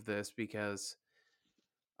because of this. Because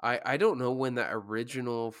I don't know when that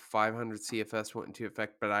original 500 CFS went into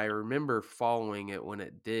effect, but I remember following it when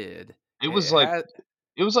it did. It It was like had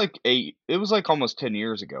it was like almost 10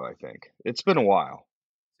 years ago, I think. It's been a while.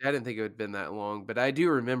 I didn't think it had been that long, but I do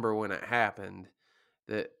remember when it happened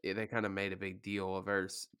that they kind of made a big deal of it. Or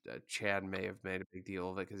Chad may have made a big deal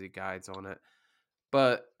of it because he guides on it.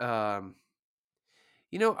 But I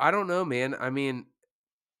don't know, man. I mean,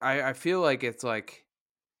 I feel like it's like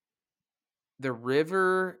the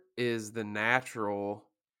river is the natural,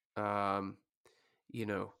 um,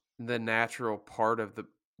 the natural part of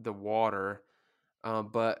the water.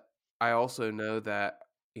 But I also know that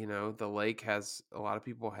the lake has a lot of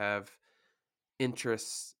people have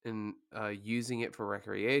interests in using it for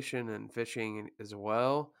recreation and fishing as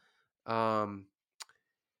well. Um,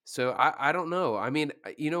 so I don't know. I mean,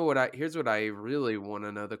 here's what I really want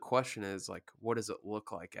to know. The question is like, what does it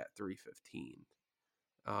look like at 315?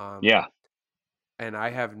 Um, Yeah. and I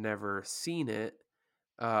have never seen it.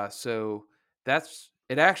 So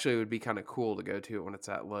it actually would be kind of cool to go to it when it's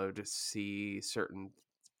that low to see certain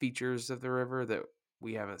features of the river that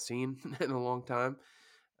we haven't seen in a long time.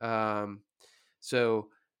 Um,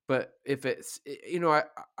 so, but if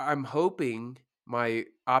I'm hoping my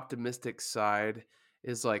optimistic side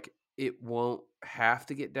is like it won't have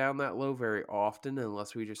to get down that low very often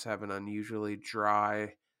unless we just have an unusually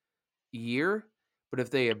dry year. But if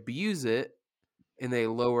they abuse it and they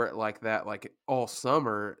lower it like that, like all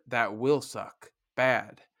summer, that will suck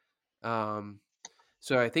bad. Um,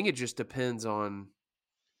 so I think it just depends on,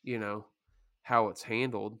 you know, how it's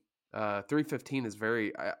handled. 315 is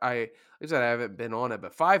like I said, I haven't been on it,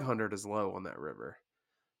 but 500 is low on that river.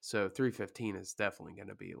 So 315 is definitely going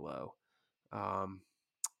to be low. Um,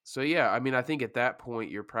 so yeah, I mean, I think at that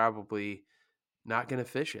point you're probably not going to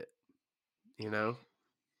fish it, you know?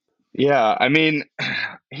 Yeah, I mean,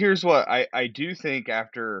 here's what I do think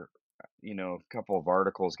after, a couple of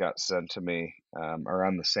articles got sent to me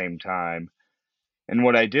around the same time. And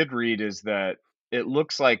what I did read is that it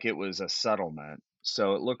looks like it was a settlement.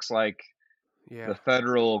 So it looks like the Yeah.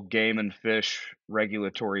 federal game and fish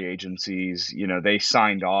regulatory agencies, they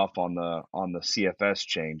signed off on the CFS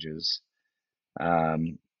changes.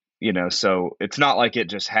 Um, so it's not like it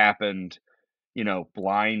just happened,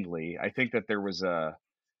 blindly. I think that there was an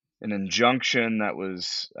injunction that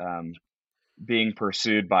was being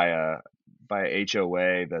pursued by a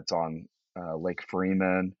HOA that's on Lake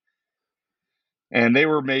Freeman, and they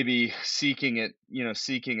were maybe seeking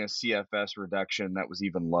a CFS reduction that was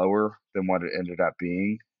even lower than what it ended up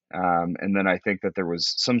being. And then I think that there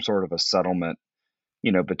was some sort of a settlement,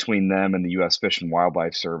 between them and the U.S. Fish and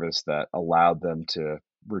Wildlife Service that allowed them to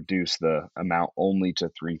reduce the amount only to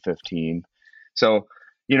 315. So,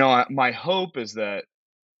 my hope is that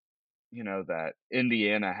that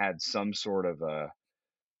Indiana had some sort of a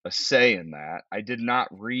say in that. I did not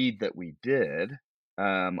read that we did.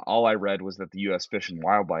 All I read was that the U.S. Fish and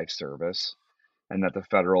Wildlife Service and that the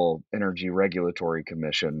Federal Energy Regulatory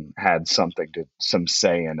Commission had some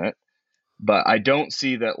say in it. But I don't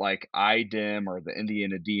see that like IDEM or the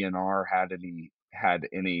Indiana DNR had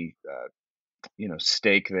any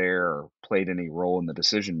stake there or played any role in the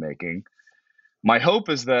decision making. My hope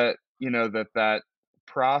is that that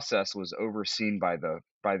process was overseen by the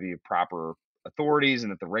proper authorities,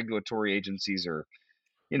 and that the regulatory agencies are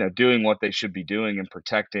doing what they should be doing and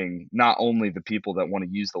protecting not only the people that want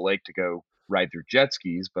to use the lake to go ride their jet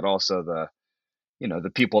skis, but also the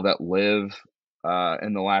people that live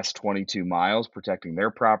in the last 22 miles, protecting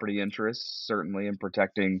their property interests, certainly, and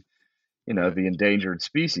protecting Right. the endangered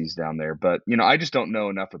species down there. But I just don't know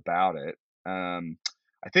enough about it.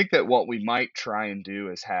 I think that what we might try and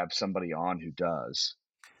do is have somebody on who does.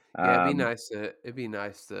 Yeah, Um, it'd be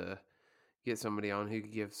nice to get somebody on who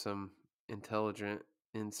could give some intelligent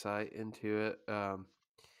insight into it.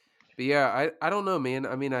 But yeah, I don't know, man.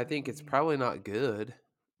 I mean, I think it's probably not good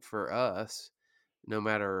for us, no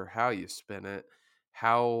matter how you spin it,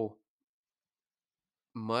 how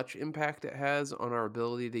much impact it has on our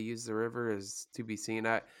ability to use the river is to be seen.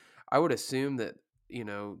 I would assume that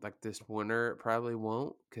like this winter, it probably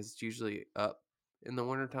won't because it's usually up in the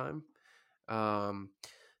wintertime.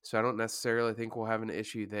 So I don't necessarily think we'll have an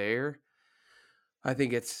issue there. I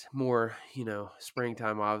think it's more,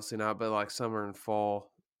 springtime, obviously not, but like summer and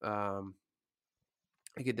fall,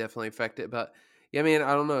 it could definitely affect it. But yeah, man,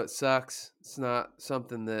 I don't know. It sucks. It's not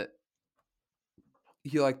something that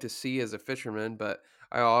you like to see as a fisherman, but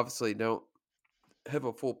I obviously don't have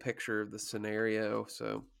a full picture of the scenario.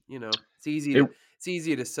 So, it's easy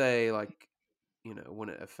It, to say, like, when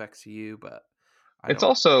it affects you, but I it's don't.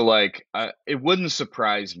 also like it wouldn't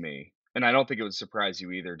surprise me, and I don't think it would surprise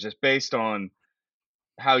you either, just based on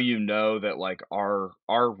how that like our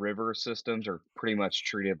river systems are pretty much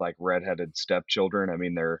treated like redheaded stepchildren. I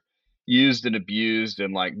mean, they're used and abused,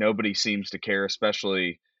 and like nobody seems to care,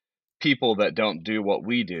 especially people that don't do what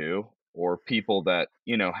we do, or people that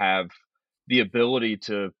have the ability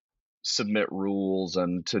to submit rules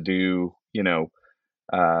and to do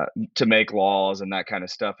to make laws and that kind of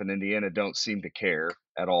stuff in Indiana don't seem to care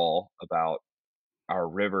at all about our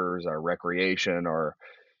rivers, our recreation, or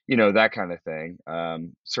that kind of thing.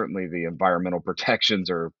 Certainly, the environmental protections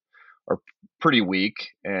are pretty weak,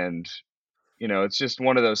 and it's just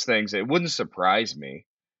one of those things. It wouldn't surprise me,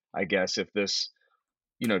 I guess, if this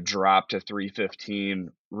drop to 315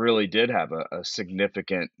 really did have a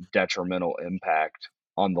significant detrimental impact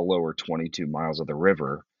on the lower 22 miles of the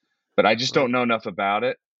river. But I just Well, don't know enough about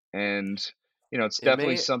it, and it's it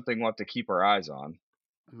definitely may something we'll have to keep our eyes on.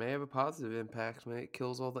 have a positive impact. May it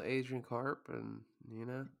kills all the Asian carp, and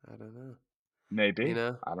I don't know. Maybe,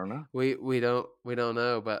 I don't know. We don't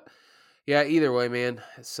know, but yeah, either way, man,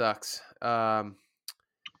 it sucks. For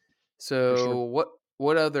So sure.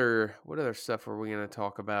 what other stuff are we gonna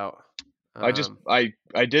talk about? I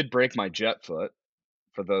did break my jet foot,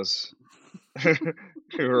 for those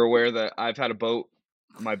who are aware, that I've had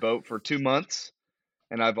my boat for 2 months,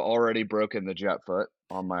 and I've already broken the jet foot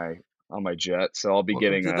on my jet. So I'll be Welcome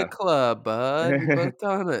getting to the club, bud. We both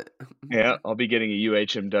done it. I'll be getting a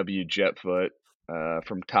UHMW jet foot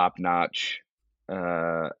from Top Notch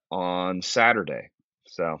on Saturday.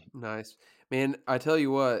 So Nice, man. I tell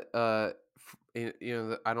you what, I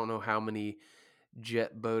don't know how many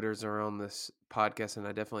jet boaters are on this podcast, and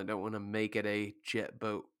I definitely don't want to make it a jet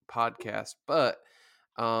boat podcast, but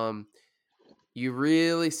you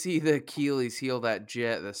really see the Achilles heel that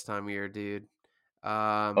jet this time of year, dude.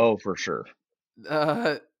 oh, for sure.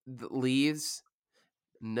 The leaves,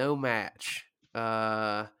 no match.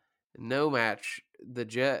 No match. The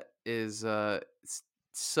jet is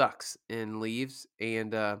sucks in leaves,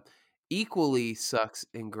 and equally sucks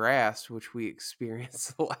in grass, which we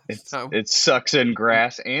experienced the last time. It sucks in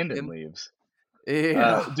grass and in And leaves.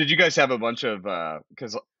 yeah, Did you guys have a bunch of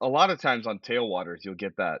because a lot of times on tailwaters you'll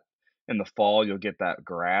get that in the fall, you'll get that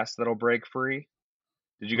grass that'll break free.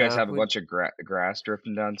 Did you guys no, have a bunch of grass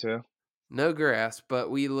drifting down too? no grass, but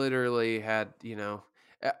we literally had,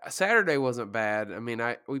 Saturday wasn't bad. I mean,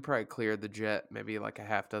 we probably cleared the jet maybe like a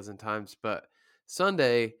half dozen times, but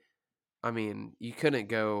Sunday, I mean, you couldn't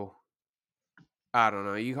go. I don't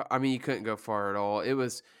know. You couldn't go far at all.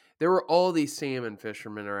 There were all these salmon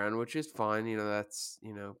fishermen around, which is fine. That's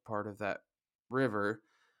part of that river.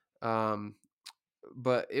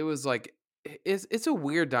 But it was like it's a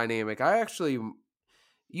weird dynamic.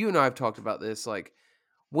 You and I have talked about this. Like,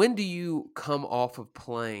 when do you come off of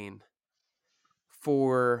plane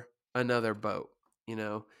for another boat?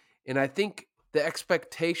 And I think the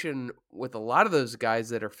expectation with a lot of those guys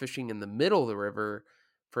that are fishing in the middle of the river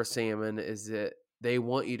for salmon is that they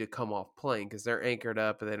want you to come off plane because they're anchored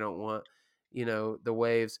up and they don't want, the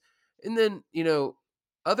waves. And then,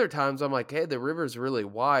 other times I'm like, hey, the river's really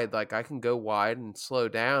wide. Like, I can go wide and slow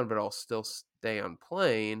down, but I'll still stay on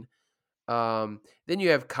plane. Then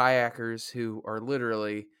you have kayakers who are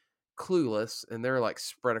literally clueless and they're like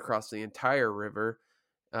spread across the entire river,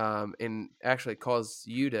 and actually caused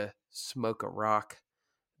you to smoke a rock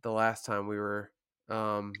the last time we were in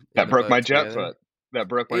That the broke my boat jet together. foot. That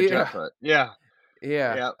broke my jet Yeah, foot. Yeah.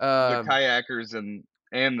 yeah. Yeah. The kayakers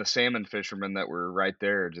and the salmon fishermen that were right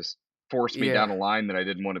there just forced me down Yeah. a line that I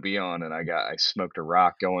didn't want to be on, and I smoked a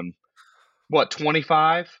rock going, what,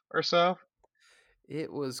 25 or so? It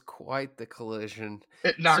was quite the collision.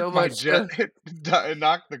 It So knocked my much jet. so, It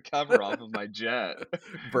knocked the cover off of my jet. The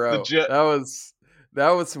bro. jet.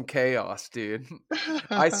 That was some chaos, dude.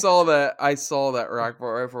 I saw that rock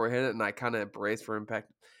right before we hit it, and I kind of braced for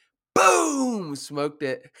impact. Boom! Smoked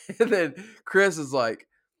it, and then Chris is like,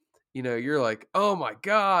 you're like, oh my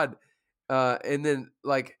god, and then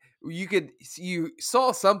like you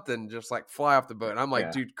saw something just like fly off the boat. And I'm like,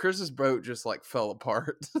 Yeah. dude, Chris's boat just like fell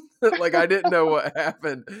apart. Like, I didn't know what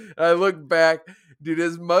happened. And I looked back, Dude,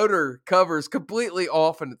 his motor cover's completely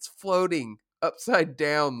off and it's floating upside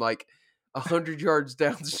down like 100 yards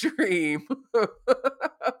downstream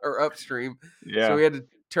or upstream. So Yeah. we had to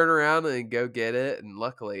turn around and go get it. And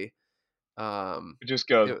luckily, It just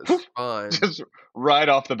goes it was poof, fine. just right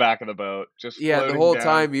off the back of the boat, just Yeah, the floating whole down.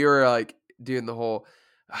 time you were like doing the whole,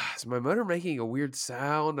 is my motor making a weird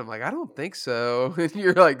sound? I'm like, I don't think so. And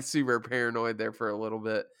you're like super paranoid there for a little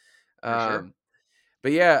bit. For sure.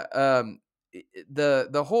 But yeah,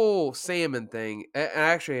 the whole salmon thing. I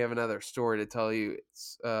actually have another story to tell you.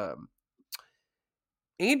 It's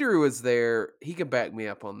Andrew was there. He could back me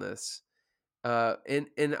up on this. And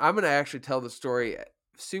I'm gonna actually tell the story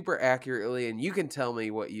super accurately, and you can tell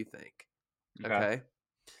me what you think. Okay.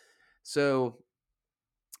 So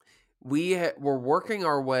we're working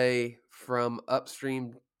our way from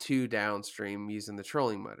upstream to downstream using the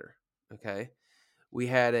trolling motor. Okay. We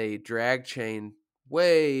had a drag chain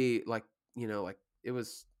way like it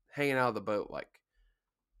was hanging out of the boat like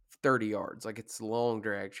 30 yards. Like it's a long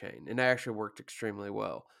drag chain, and it actually worked extremely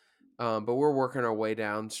well. But we're working our way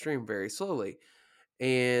downstream very slowly.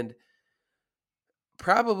 And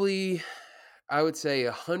probably, I would say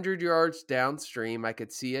 100 yards downstream, I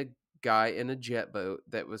could see a guy in a jet boat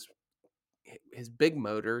that was his big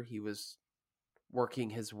motor. He was working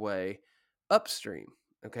his way upstream.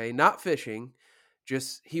 Okay. Not fishing,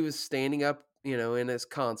 just he was standing up, in his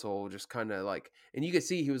console, just kind of like, and you could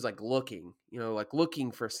see he was like looking, like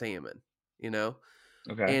looking for salmon, you know?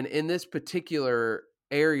 Okay. And in this particular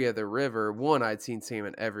area of the river, one, I'd seen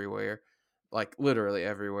salmon everywhere, like literally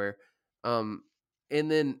everywhere. And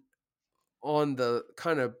then on the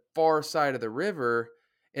kind of far side of the river,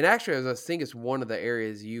 and actually, I think it's one of the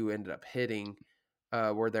areas you ended up hitting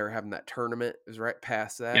where they were having that tournament. It was right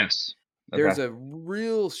past that. Yes. There's Okay. a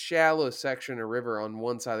real shallow section of river on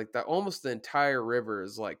one side, like that. Almost the entire river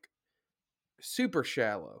is like super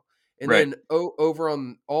shallow. And Right. then over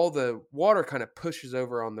on all the water kind of pushes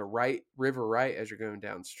over on the right river, right, as you're going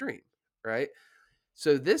downstream, right?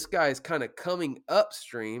 So this guy's kind of coming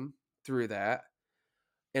upstream through that.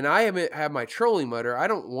 And I haven't had my trolling motor. I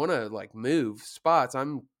don't want to like move spots.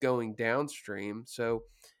 I'm going downstream. So,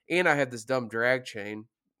 and I have this dumb drag chain.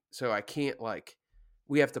 So I can't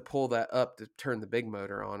we have to pull that up to turn the big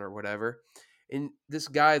motor on or whatever. And this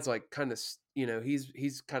guy's like kind of,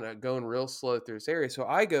 he's kind of going real slow through this area. So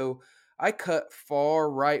I cut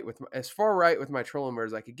as far right with my trolling motor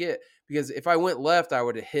as I could get, because if I went left, I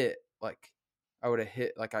would have hit I wouldn't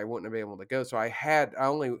have been able to go. So I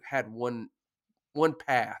only had one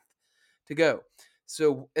path to go.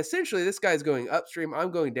 So essentially, this guy's going upstream.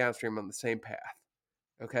 I'm going downstream on the same path.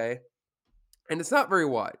 Okay. And it's not very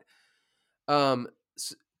wide.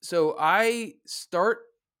 So I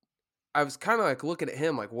was kind of like looking at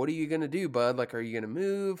him like, what are you going to do, bud? Like, are you going to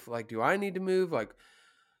move? Like, do I need to move? Like,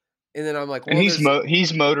 and then I'm like, well, And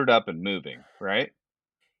he's motored up and moving, right?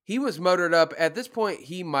 He was motored up. At this point,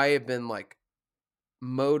 he might have been like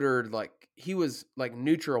motored, like he was like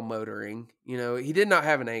neutral motoring. He did not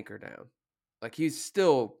have an anchor down. Like he's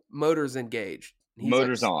still motors engaged. He's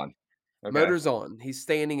Motors like, on. Okay. Motors on. He's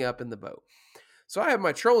standing up in the boat. So I have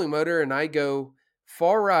my trolling motor and I go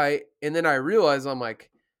far right. And then I realize I'm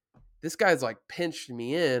like, this guy's like pinched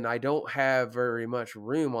me in. I don't have very much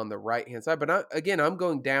room on the right hand side. But I'm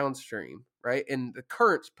going downstream, right? And the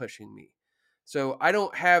current's pushing me. So I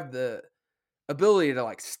don't have the ability to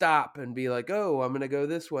like stop and be like, oh, I'm going to go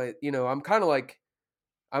this way. I'm kind of like,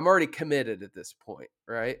 I'm already committed at this point,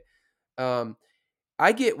 right?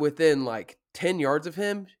 I get within like 10 yards of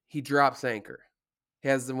him. He drops anchor. He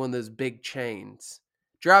has one of those big chains.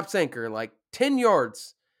 Drops anchor like 10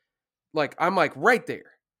 yards. Like I'm like right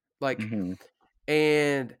there. Like, Mhm.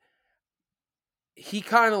 and he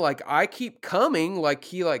kind of like, I keep coming. Like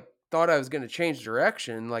he like thought I was going to change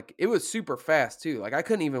direction. Like it was super fast too. Like I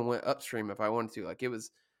couldn't even went upstream if I wanted to. Like it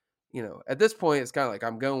was, at this point it's kind of like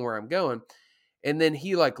I'm going where I'm going. And then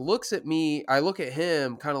he like looks at me. I look at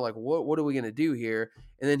him kind of like, what are we going to do here?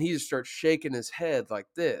 And then he just starts shaking his head like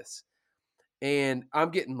this. And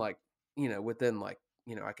I'm getting like, within like,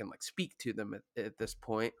 I can like speak to them at this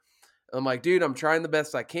point. I'm like, dude, I'm trying the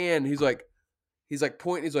best I can. He's like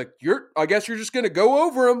pointing. He's like, I guess you're just going to go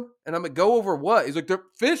over them. And I'm like, go over what? He's like, the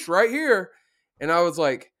fish right here. And I was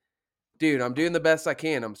like, dude, I'm doing the best I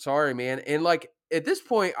can. I'm sorry, man. And like at this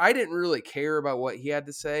point, I didn't really care about what he had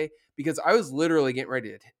to say because I was literally getting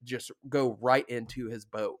ready to just go right into his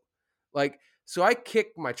boat. Like, so I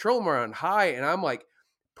kicked my trolling around high and I'm like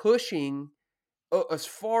pushing as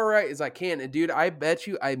far right as I can. And dude, I bet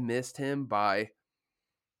you I missed him by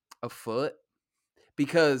a foot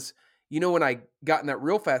because when I got in that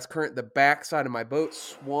real fast current, the back side of my boat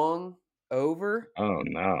swung over. Oh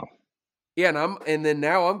no. Yeah, and then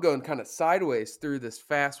now I'm going kind of sideways through this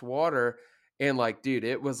fast water, and like, dude,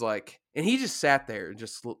 it was like, and he just sat there and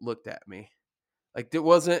just looked at me, like, it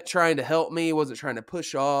wasn't trying to help me, wasn't trying to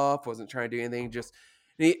push off, wasn't trying to do anything. Just,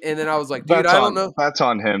 and then I was like, dude, I don't know. That's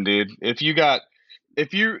on him, dude. If you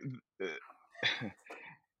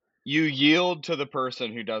you yield to the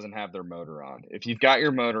person who doesn't have their motor on. If you've got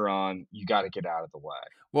your motor on, you got to get out of the way.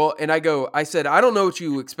 Well, and I said, I don't know what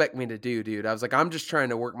you expect me to do, dude. I was like, I'm just trying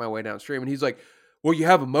to work my way downstream. And he's like, well, you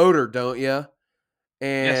have a motor, don't you?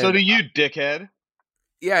 And Yeah, so do you, dickhead.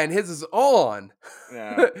 Yeah, and his is on.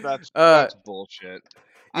 Yeah, that's bullshit.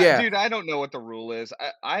 Yeah. Dude, I don't know what the rule is.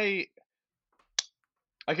 I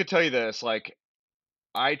could tell you this, like,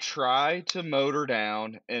 I try to motor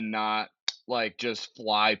down and not like just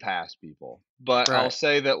fly past people. But I'll Right.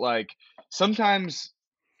 say that, like, sometimes,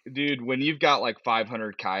 dude, when you've got like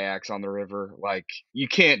 500 kayaks on the river, like, you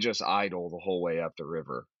can't just idle the whole way up the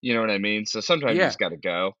river. You know what I mean? So sometimes you Yeah. just got to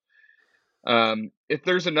go. If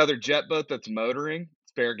there's another jet boat that's motoring,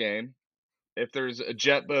 it's fair game. If there's a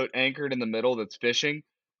jet boat anchored in the middle that's fishing,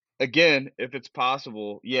 again, if it's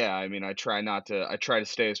possible, yeah, I mean, I try to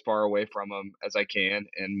stay as far away from them as I can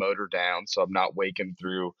and motor down so I'm not waking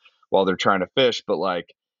through while they're trying to fish. But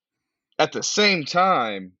like, at the same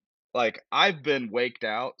time, like, I've been waked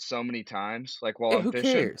out so many times, like, while Hey, I'm who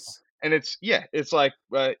fishing, cares? and it's like,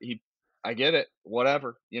 I get it,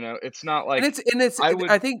 whatever, it's not And like it's I would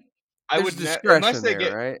I think I there's would unless discretion they there,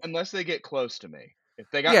 get right? close to me. If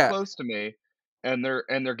they got Yeah. close to me and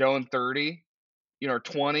they're going 30, or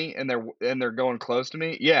 20, and they're going close to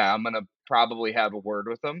me, yeah, I'm gonna probably have a word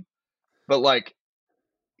with them. But like,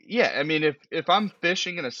 yeah, I mean, if I'm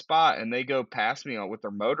fishing in a spot and they go past me with their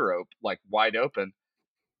motor like wide open,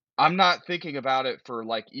 I'm not thinking about it for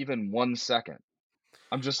like even 1 second.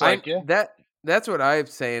 I'm just I like, yeah, that's what I'm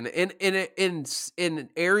saying. In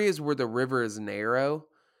areas where the river is narrow,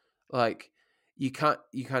 like, you kind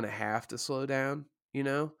of have to slow down, you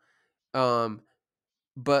know? Um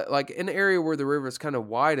But, like, in an area where the river is kinda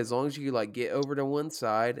wide, as long as you, like, get over to one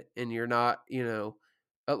side and you're not,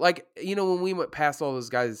 like, when we went past all those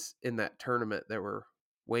guys in that tournament that were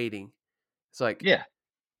waiting, it's like, yeah.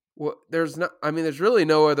 there's not I mean, there's really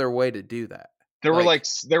no other way to do that. Like,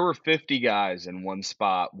 There were 50 guys in one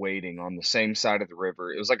spot waiting on the same side of the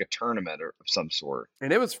river. It was like a tournament of some sort.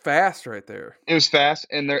 and it was fast right there. It was fast,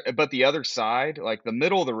 but the other side, like the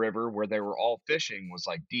middle of the river where they were all fishing, was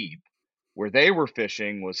like deep. Where they were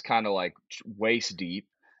fishing was kind of like waist deep,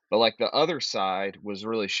 but like the other side was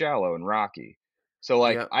really shallow and rocky. So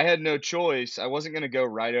like Yeah. I had no choice. I wasn't going to go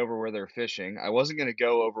right over where they're fishing. I wasn't going to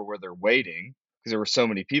go over where they're waiting because there were so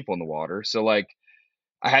many people in the water. So like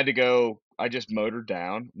I had to go. I just motored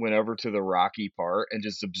down, went over to the rocky part, and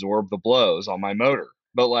just absorbed the blows on my motor.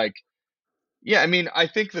 But like, yeah, I mean, I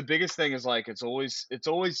think the biggest thing is like it's always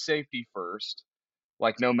safety first,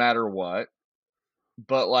 like no matter what.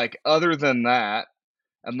 But like other than that,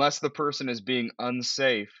 unless the person is being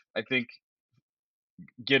unsafe, I think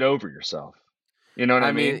get over yourself. You know what I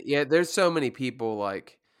I mean, mean? yeah, there's so many people,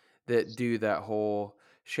 like, that do that whole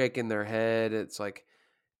shaking their head. It's like,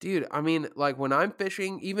 dude, I mean, like, when I'm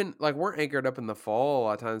fishing, even, like, we're anchored up in the fall a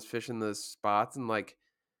lot of times fishing those spots, and, like,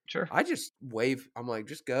 Sure. I just wave. I'm like,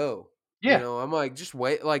 just go. Yeah. I'm like, just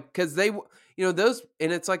wait. Like, because those,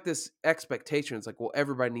 and it's like this expectation. It's like, well,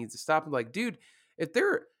 everybody needs to stop. And like, dude, if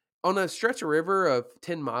they're on a stretch of river of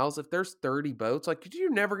 10 miles, if there's 30 boats, like,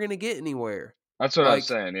 you're never going to get anywhere. That's what I was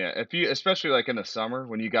Like, saying. Yeah. If you, especially like in the summer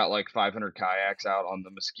when you got like 500 kayaks out on the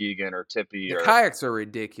Muskegon or Tippy the or kayaks are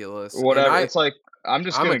ridiculous. And whatever, it's like, I'm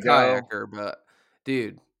just I'm going a to go. kayaker, but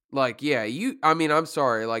dude, like, yeah, I mean, I'm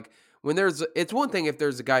sorry. Like, it's one thing if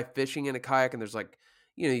there's a guy fishing in a kayak and there's like,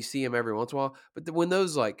 you see him every once in a while, but when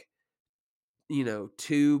those, like,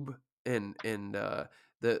 tube and the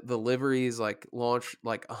liveries, like, launch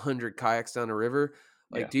like 100 kayaks down a river,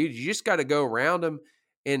 like, Yeah. dude, you just got to go around them.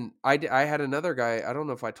 And I had another guy, I don't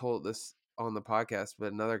know if I told this on the podcast,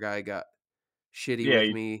 but another guy got shitty Yeah. with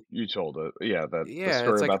You, me. you told it. Yeah. The Yeah, it's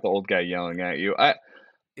story like, about the old guy yelling at you. yeah,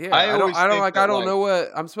 I always think I that don't like know what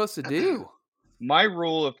I'm supposed to do. my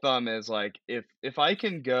rule of thumb is like if I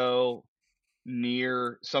can go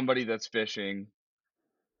near somebody that's fishing,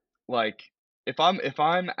 like if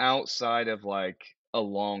I'm outside of like a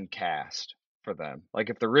long cast for them,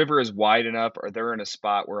 like if the river is wide enough or they're in a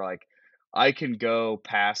spot where like I can go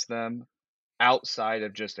past them outside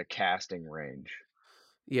of just a casting range,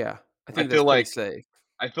 Yeah, I I think that's feel pretty like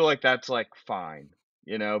safe. that's like fine,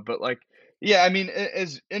 but like, yeah, I mean,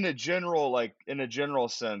 as in a general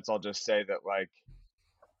sense, I'll just say that like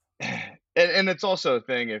and it's also a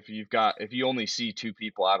thing if you only see two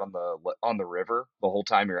people out on the river the whole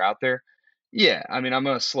time you're out there. Yeah, I mean, I'm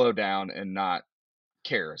gonna slow down and not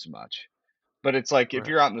care as much. But it's like if Right.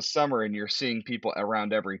 you're out in the summer and you're seeing people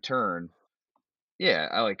around every turn, yeah,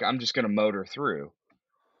 I'm just gonna motor through.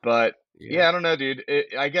 But Yeah. yeah, I don't know, dude.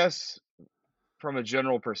 I guess from a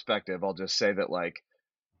general perspective, I'll just say that like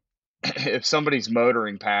if somebody's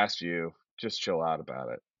motoring past you, just chill out about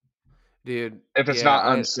it. Dude, If it's yeah,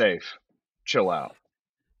 not unsafe, chill out.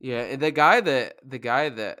 and the guy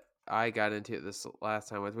that I got into it this last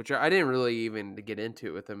time with, which I didn't really even get into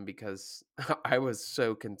it with him because I was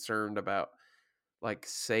so concerned about like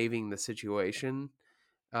saving the situation.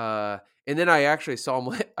 And then I actually saw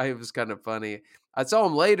him. It was kind of funny. I saw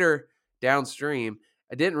him later downstream.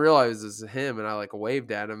 I didn't realize it was him, and I like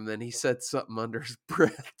waved at him. And then he said something under his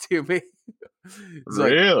breath to me. He's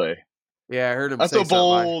like, Really? "Yeah, I heard him That's say a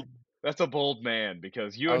something." bold man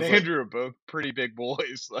because you I and was like, Andrew are both pretty big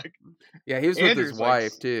boys. Like "Yeah, he was with his Andrew's like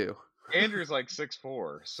wife too." Andrew's like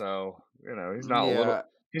 6'4", so Yeah, he's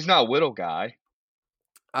not a little guy.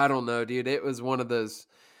 I don't know, dude. It was one of those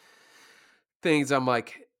things. I'm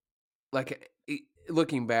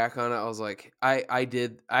looking back on it, I was like, I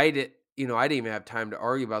did, I didn't even have time to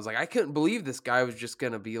argue about. I was like, I couldn't believe this guy was just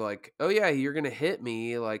gonna be like, oh yeah, you're gonna hit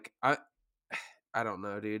me. Like I don't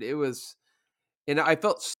know, dude. It was, and I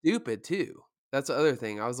felt stupid too. That's the other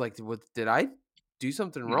thing. I was like, what, did I do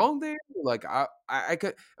something Hmm. wrong there? Like I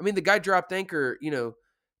could, I mean, the guy dropped anchor,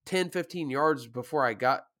 10, 15 yards before I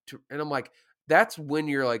got to, and I'm like, that's when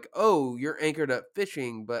you're like, oh, you're anchored up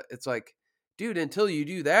fishing, but it's like, dude, until you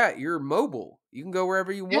do that, you're mobile. You can go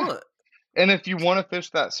wherever you Yeah. want. And if you want to fish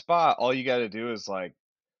that spot, all you got to do is like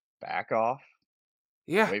back off,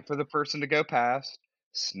 Yeah. wait for the person to go past,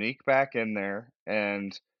 sneak back in there,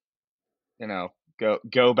 and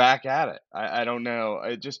go back at it. I don't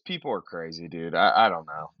know. Just people are crazy, dude. I don't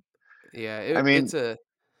know. Yeah. I It's mean,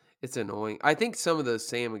 it's annoying. I think some of those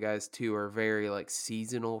salmon guys too are very like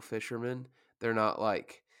seasonal fishermen. They're not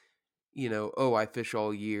like, oh, I fish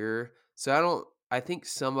all year. So I think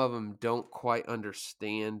some of them don't quite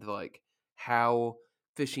understand like how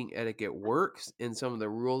fishing etiquette works and some of the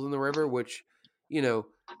rules in the river, which, you know,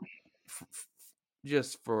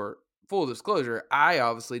 just for full disclosure, I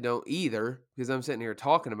obviously don't either because I'm sitting here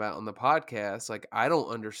talking about it on the podcast. Like I don't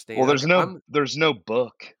understand. well, Like I'm, there's no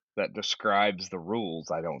book that describes the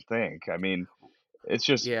rules. I don't think. I mean, it's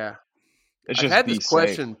just yeah. it's I've just had this be safe.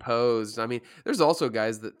 question posed. I mean, there's also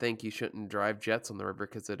guys that think you shouldn't drive jets on the river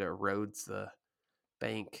because it erodes the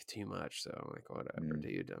bank too much. So I'm like, whatever, Mm.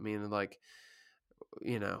 dude. I mean, like,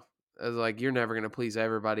 you know, I was like, you're never gonna please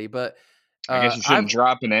everybody. But I guess you I've shouldn't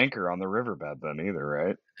drop an anchor on the riverbed then either,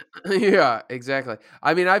 right? yeah, exactly.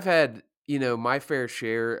 I mean, I've had, my fair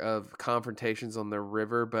share of confrontations on the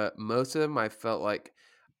river, but most of them I felt like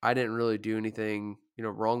I didn't really do anything,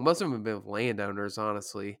 wrong. Most of them have been with landowners,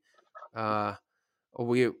 honestly. Uh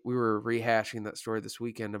we were rehashing that story this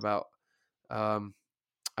weekend about um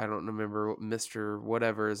I don't remember what Mr.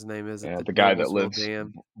 whatever his name is at Yeah, the the guy that Noblesville lives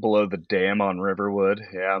Dam. below the dam on Riverwood.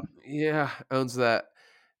 Yeah, Yeah, owns that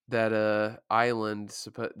island.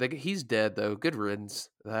 He's dead though. Good riddance,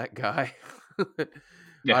 that guy.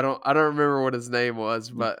 yeah, I don't remember what his name was,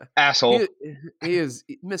 but asshole, he he is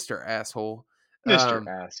Mr. Asshole. Mister Um,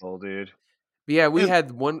 Asshole, dude. but yeah, And,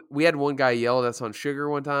 we had one guy yell at us on Sugar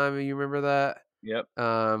one time. You remember that? yep.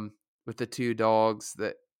 With the two dogs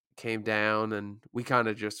that came down, and we kind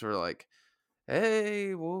of just were like,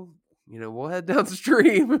 "Hey, we'll head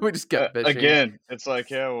downstream." We just kept fishing. Again, it's like,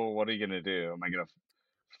 yeah, well, what are you gonna do? Am I gonna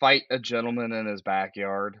fight a gentleman in his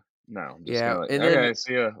backyard? No, I'm just Yeah, gonna like, and then okay,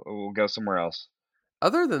 see ya. We'll go somewhere else.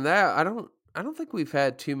 other than that, I don't think we've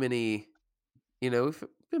had too many. We've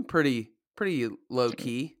been pretty low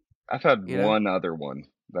key. I've had You know, one other one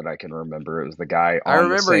that I can remember. It was the guy I on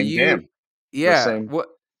the remember same you. dam. The Yeah, same. what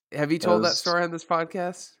have you It told that was. story on this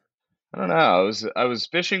podcast? I don't know. I was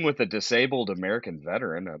fishing with a disabled American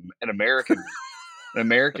veteran, an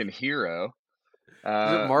American hero. Is it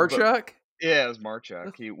But Marchuck? yeah, it was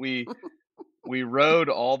Marchuk. We rode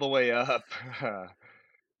all the way up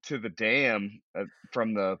to the dam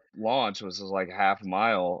from the launch. Was like half a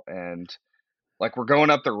mile, and like we're going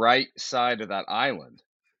up the right side of that island.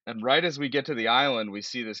 And right as we get to the island, we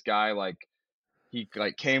see this guy like he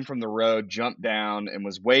like came from the road, jumped down, and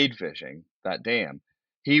was wade fishing that dam.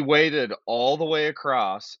 He waded all the way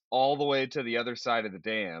across, all the way to the other side of the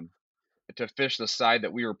dam to fish the side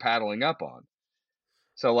that we were paddling up on.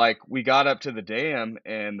 So like we got up to the dam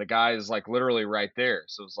and the guy is like literally right there.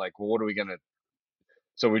 So it's like, well, what are we gonna?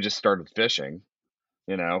 So we just started fishing.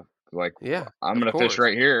 You know, like Yeah, I'm of gonna fish course.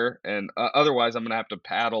 right here, and otherwise I'm gonna have to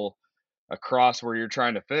paddle across where you're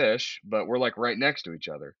trying to fish, but we're like right next to each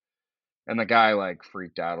other. And the guy like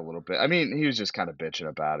freaked out a little bit. I mean, he was just kind of bitching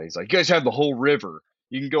about it. He's like, "You guys have the whole river.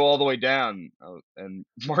 You can go all the way down." And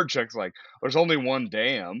Marchuk's like, "There's only one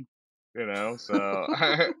dam, you know." So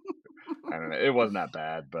I don't know. It wasn't that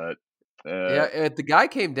bad, but Yeah, if the guy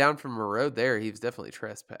came down from a road there, he was definitely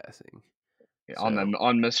trespassing. on So,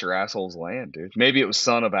 Mr. Asshole's land, dude. Maybe it was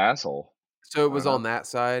son of Asshole. so it I was don't on know. that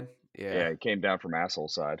side. Yeah, Yeah. he came down from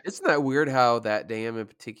Asshole's side. Isn't that weird how that dam in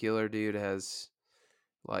particular, dude, has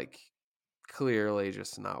like clearly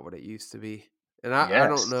just not what it used to be. And I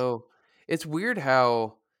don't Yes. know. It's weird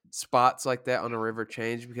how spots like that on a river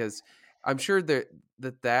change because I'm sure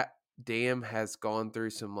that dam has gone through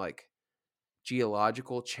some like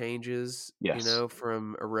geological changes, Yes.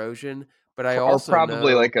 from erosion. But I Or also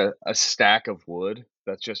probably know, like a stack of wood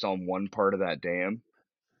that's just on one part of that dam,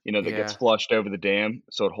 that gets yeah, flushed over the dam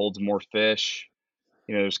so it holds more fish.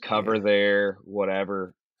 There's yeah. cover there,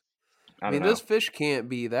 whatever. I I don't mean, know. those fish can't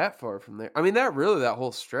be that far from there. I mean, that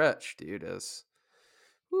whole stretch, dude, is,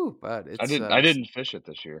 whew, but it's I didn't fish it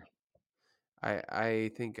this year.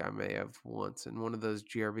 I think I may have once in one of those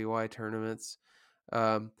GRBY tournaments.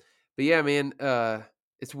 Um, but yeah, man,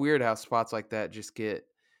 it's weird how spots like that just get,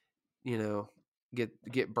 you know,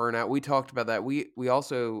 get burnt out. We talked about that. We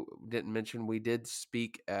also didn't mention we did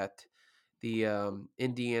speak at the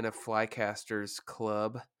Indiana Flycasters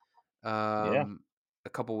Club Yeah. a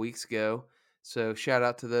couple weeks ago. So shout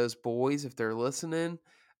out to those boys if they're listening.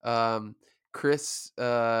 Chris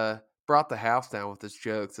brought the house down with his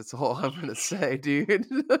jokes. That's all I'm gonna say, dude.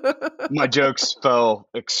 My jokes fell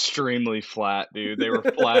extremely flat, dude. They were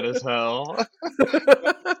flat as hell.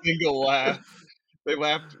 Single laugh. They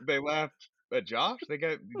laughed at Josh.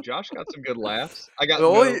 Josh got some good laughs. I got the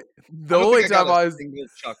no only I the don't think only I got time a I was single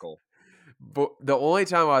chuckle. the only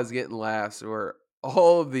time I was getting laughs were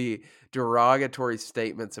all of the derogatory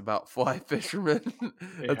statements about fly fishermen.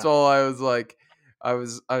 That's Yeah. all I was like. I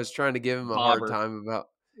was trying to give him a hard Bobber. time about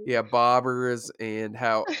bobbers and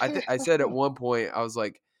how I said at one point I was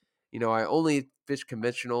like, I only fish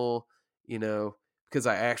conventional, because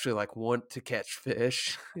I actually like want to catch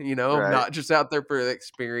fish. I'm Right. not just out there for the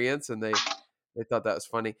experience. And they thought that was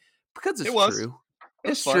funny because It it's was. true. It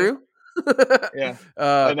was It's funny. true. Yeah.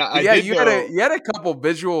 And But I yeah, did know. you had a couple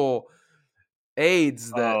visual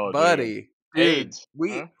aids that, Oh, dude. dude, AIDS,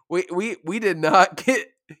 we huh? we we we did not get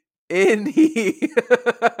any.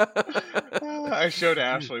 I showed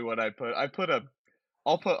Ashley what I put.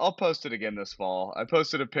 I'll post it again this fall. I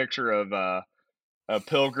posted a picture of a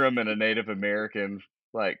pilgrim and a Native American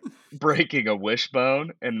like breaking a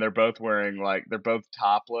wishbone, and they're both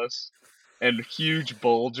topless and huge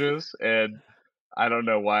bulges, and I don't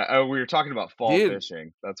know why. Oh, we were talking about fall Dude,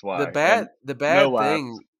 fishing. That's the why. And bad the no bad laughs.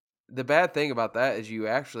 thing the bad thing about that is you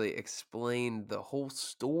actually explained the whole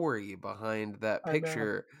story behind that I know.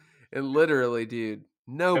 picture, and literally, dude, It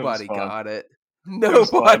was nobody fun. got it. It was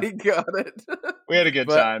fun. Nobody got it. We had a good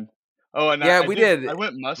But time. Oh, and yeah, I went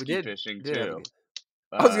we muskie did fishing did have a too. good.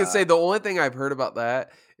 I was gonna say the only thing I've heard about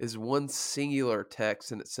that is one singular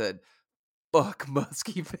text, and it said "fuck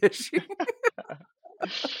muskie fishing."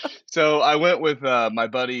 So I went with my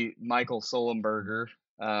buddy Michael Sullenberger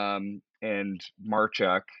and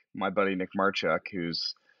Marchuk, my buddy Nick Marchuk,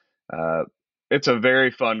 who's uh, it's a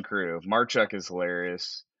very fun crew. Marchuk is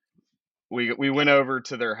hilarious. We went over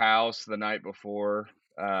to their house the night before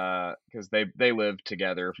because they live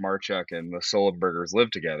together. Marchuk and the Sullenbergers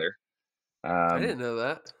live together. I Um, didn't know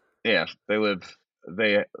that. yeah, the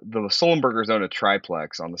Sullenbergers own a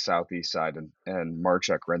triplex on the southeast side, and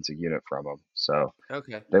Marchuk rents a unit from them. So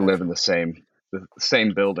Okay, they live in gotcha. the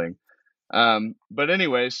same building. But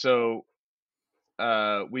anyway, so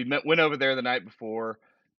went over there the night before.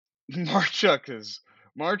 Marchuk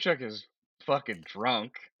is fucking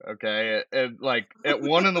drunk. Okay, and like at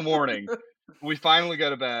 1 a.m, we finally go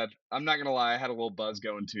to bed. I'm not gonna lie, I had a little buzz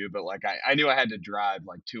going too, but like I knew I had to drive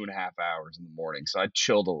like 2.5 hours in the morning, so I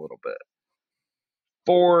chilled a little bit.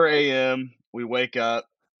 4 a.m, we wake up.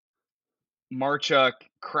 Marchuk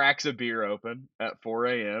cracks a beer open at 4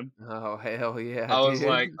 a.m. Oh hell yeah, I was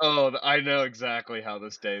like, dude. "Oh, I know exactly how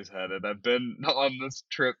this day's headed. I've been on this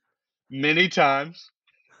trip many times."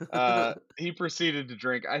 He proceeded to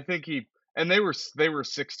drink. I think and they were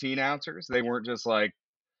 16 ounces. They weren't just like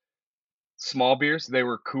small beers. They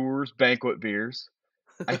were Coors Banquet beers.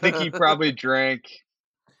 I think he probably drank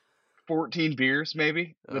 14 beers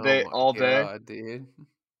maybe Oh my all day. god, dude.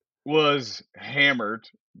 Was hammered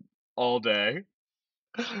all day.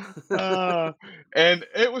 Uh, and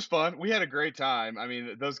it was fun. We had a great time. I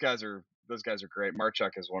mean, those guys are those guys are great.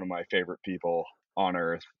 Marchuk is one of my favorite people on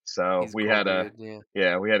earth. So He's cool, dude.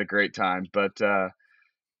 Yeah. we had a great time. But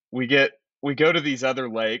we go to these other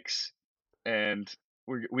lakes, and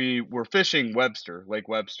we were fishing Lake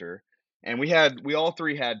Webster, and we all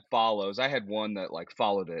three had follows. I had one that like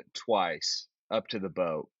followed it twice up to the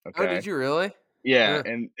boat. Oh, Okay. did you really? Yeah, Huh.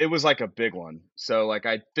 and it was like a big one. So like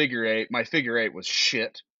my figure eight was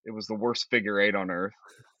shit. It was the worst figure eight on earth.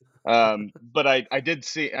 But I did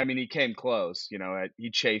see. I mean, he came close. You know, he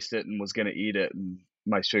chased it and was gonna eat it, and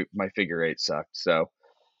my figure eight sucked.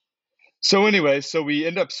 So anyway, so we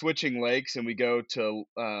end up switching lakes, and we go to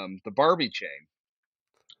the Barbie chain.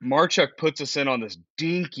 Marchuk puts us in on this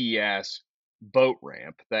dinky ass boat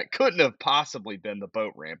ramp that couldn't have possibly been the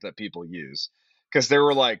boat ramp that people use, because there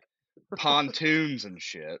were like pontoons and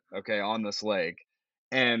shit, okay, on this lake.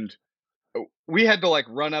 And we had to like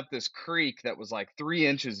run up this creek that was like 3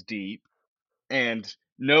 inches deep and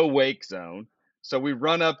no wake zone. So we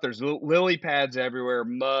run up, there's lily pads everywhere,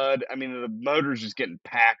 mud. I mean, the motor's just getting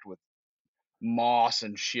packed with moss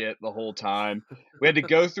and shit the whole time. We had to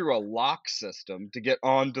go through a lock system to get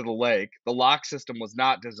onto the lake. The lock system was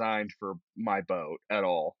not designed for my boat at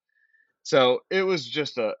all. So it was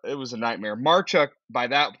a nightmare. Marchuk, by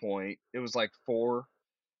that point, it was like 4.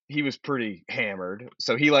 He was pretty hammered.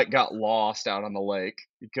 So he like got lost out on the lake.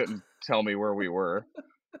 He couldn't tell me where we were,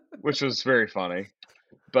 which was very funny.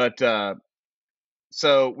 But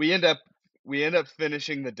so we end up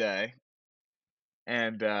finishing the day,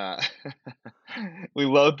 and we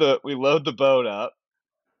load the boat up,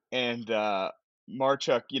 and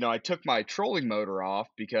Marchuk, I took my trolling motor off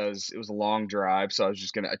because it was a long drive, so I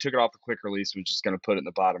took it off the quick release and was just gonna put it in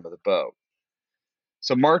the bottom of the boat.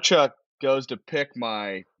 So Marchuk goes to pick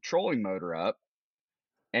my trolling motor up,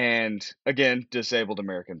 and again, disabled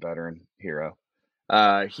American veteran hero.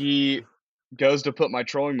 He goes to put my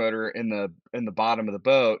trolling motor in the bottom of the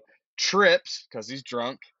boat, trips because he's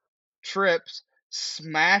drunk,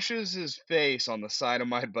 smashes his face on the side of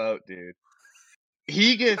my boat, dude.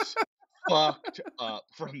 He gets fucked up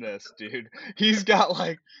from this, dude. He's got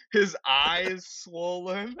like his eyes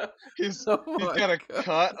swollen. He's got a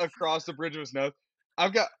cut across the bridge of his nose.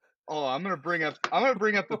 I'm gonna bring up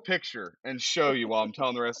the picture and show you while I'm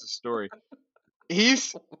telling the rest of the story.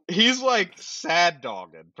 He's like sad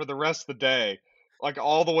dogging for the rest of the day, like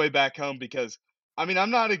all the way back home, because I mean,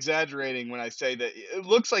 I'm not exaggerating when I say that it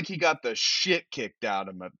looks like he got the shit kicked out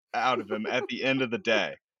of him at the end of the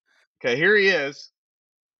day. Okay, here he is.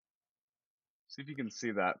 See if you can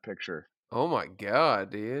see that picture. Oh my god,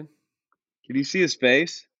 dude. Can you see his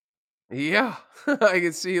face? Yeah, I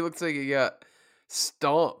can see. It looks like he got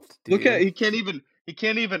stomped, dude. Look at he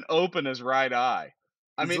can't even open his right eye.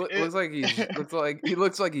 I mean, looks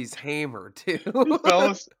like he's hammered too.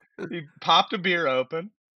 He popped a beer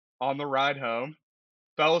open on the ride home,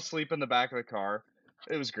 fell asleep in the back of the car.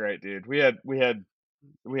 It was great, dude. We had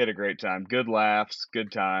a great time. Good laughs,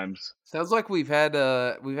 good times. Sounds like we've had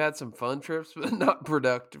some fun trips, but not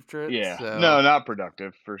productive trips. Yeah, so. no, not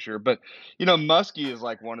productive for sure. But muskie is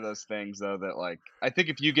like one of those things though that like I think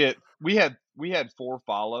if you get we had 4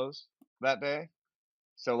 follows that day,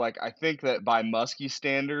 so like I think that by muskie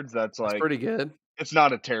standards that's like pretty good. It's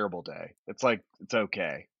not a terrible day. It's like it's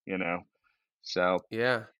okay, So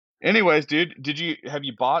yeah. Anyways, dude, have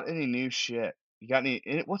you bought any new shit? You got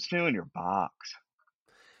what's new in your box?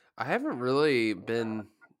 I haven't really been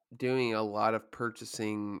doing a lot of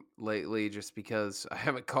purchasing lately just because I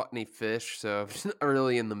haven't caught any fish, so I'm not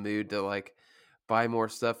really in the mood to like buy more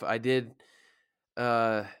stuff. I did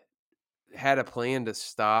had a plan to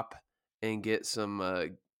stop and get some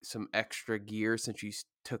extra gear since you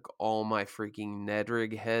took all my freaking Ned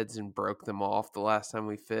rig heads and broke them off the last time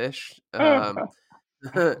we fished.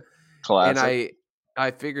 Classic. And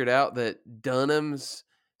I figured out that Dunham's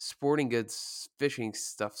Sporting Goods fishing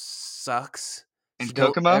stuff sucks. In So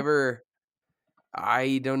Kokomo?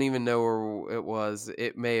 I don't even know where it was.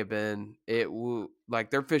 It may have been. Like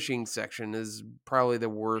their fishing section is probably the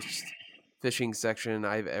worst fishing section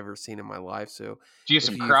I've ever seen in my life. So do you have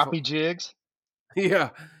some crappie jigs? Yeah,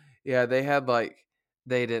 they had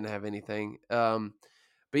they didn't have anything. But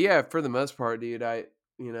yeah, for the most part, dude, I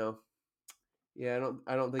don't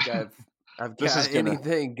think I've got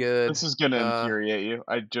anything good. This is gonna infuriate you.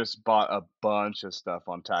 I just bought a bunch of stuff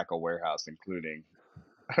on Tackle Warehouse, including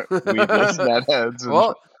weedless net heads.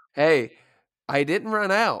 Well, hey, I didn't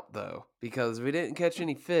run out though because we didn't catch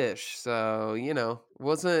any fish. So it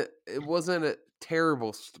wasn't a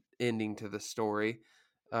terrible ending to the story.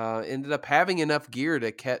 Ended up having enough gear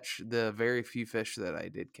to catch the very few fish that I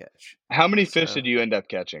did catch. How many fish did you end up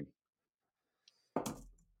catching?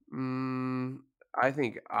 I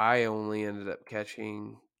think I only ended up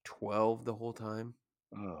catching 12 the whole time.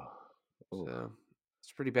 Oh, oof, So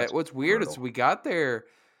it's pretty bad. that's What's weird is brutal. we got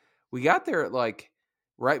there at like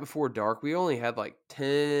right before dark. We only had like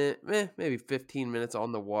 10, maybe 15 minutes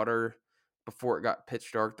on the water before it got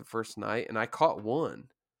pitch dark the first night. And I caught one.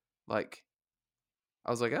 Like,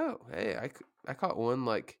 I was like, oh, hey, I caught one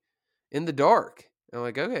like in the dark. And I'm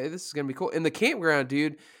like, okay, this is going to be cool. In the campground,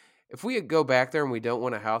 dude, if we go back there and we don't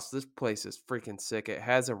want a house, this place is freaking sick. It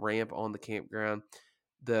has a ramp on the campground.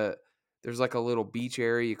 There's like a little beach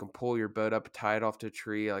area. You can pull your boat up, tie it off to a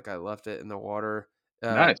tree. Like I left it in the water.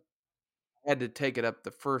 Nice. I had to take it up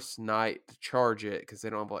the first night to charge it because they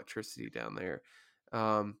don't have electricity down there.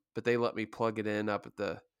 But they let me plug it in up at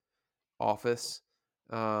the office.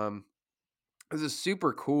 It was a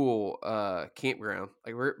super cool campground.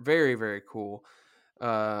 Like we're very, very cool.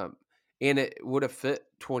 And it would have fit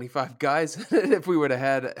 25 guys in it if we would have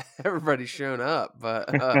had everybody shown up. But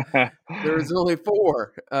there was only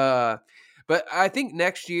 4. But I think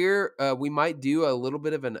next year we might do a little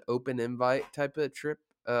bit of an open invite type of trip.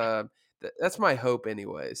 That's my hope,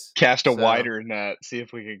 anyways. Cast a So, wider net. See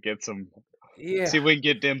if we could get some. yeah, See if we can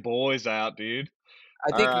get them boys out, dude.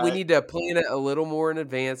 I All think we right. need to plan it a little more in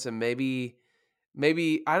advance, and maybe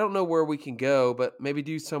I don't know where we can go, but maybe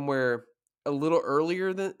do somewhere a little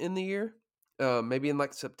earlier than in the year. Maybe in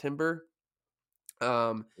like September.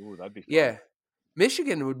 Ooh, that'd be fun. Yeah,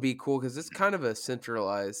 Michigan would be cool because it's kind of a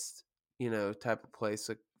centralized, type of place.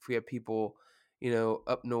 Like if we have people,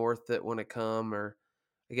 up north that want to come, or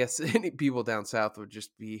I guess any people down south would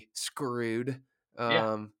just be screwed.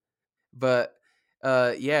 Yeah. But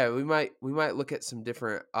yeah, we might look at some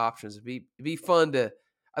different options. It'd be fun to.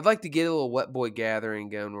 I'd like to get a little wet boy gathering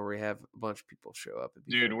going where we have a bunch of people show up. It'd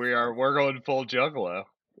be Dude, fun. we're going full juggalo.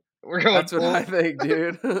 We're going That's what I full think,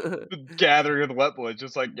 dude. gathering of the wet boys,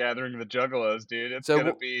 just like gathering the juggalos, dude. It's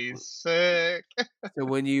gonna So be sick. So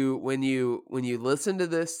when you listen to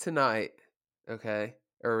this tonight, okay,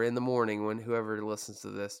 or in the morning when whoever listens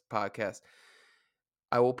to this podcast,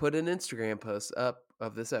 I will put an Instagram post up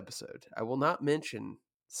of this episode. I will not mention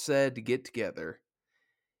said get together.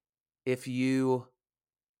 If you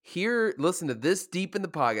listen to this deep in the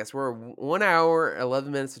podcast, we're 1 hour,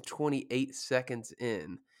 11 minutes, and 28 seconds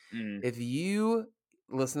in. Mm. If you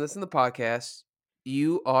listen to this in the podcast,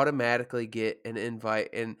 you automatically get an invite.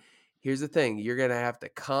 And here's the thing, you're going to have to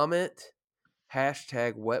comment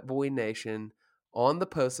 #WetBoyNation on the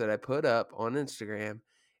post that I put up on Instagram.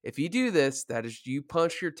 If you do this, that is you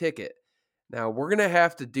punch your ticket. Now we're going to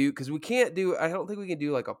have to do, because I don't think we can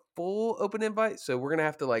do like a full open invite. So we're going to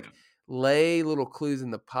have to like lay little clues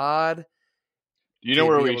in the pod. You know to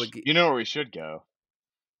where be we able to get, you know where we should go?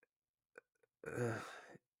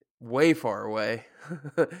 way far away.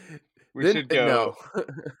 We should go.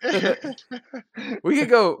 No. We could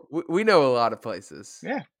go. We know a lot of places.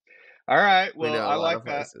 Yeah. All right. We Well, know I a lot like of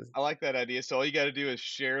that. places. I like that idea. So all you got to do is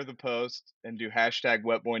share the post and do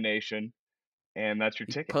 #WetBoyNation, and that's your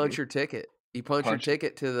You ticket, punch dude. your ticket. You punch your Punch.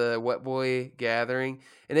 ticket to the Wet Boy gathering.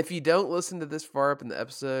 And if you don't listen to this far up in the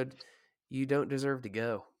episode, you don't deserve to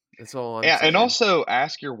go. That's all I'm Yeah, saying. and also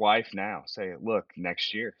ask your wife now. Say, look,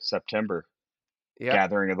 next year, September, Yep.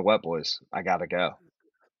 gathering of the Wet Boys. I gotta go.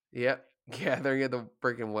 Yep. Gathering of the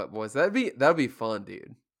freaking Wet Boys. That'd be fun,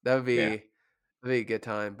 dude. That'd be a good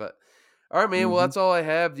time. But all right, man. Well, Mhm. that's all I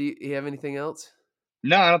have. Do you have anything else?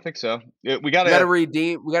 No, I don't think so. We We gotta gotta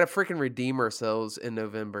redeem. We gotta freaking redeem ourselves in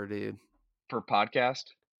November, dude. for podcast,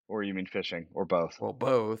 or you mean fishing, or both? Well,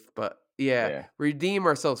 both, but yeah, Yeah, redeem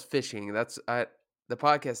ourselves fishing. That's the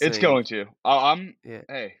podcast it's thing. going to. I'm. Yeah,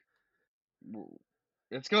 Hey,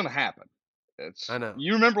 it's going to happen. I know.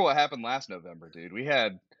 You remember what happened last November, dude? We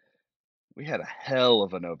had a hell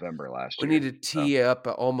of a November last We year. need to tee up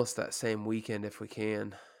almost that same weekend if we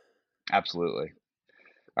can. Absolutely.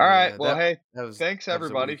 All right. Yeah, Well, hey, that was thanks a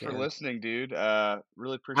everybody for weekend. listening, dude. Really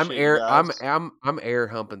I'm appreciate you guys. I'm air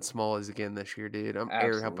humping Smallies again this year, dude. I'm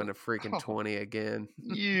air humping a freaking Oh, 20 again.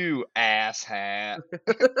 you asshat.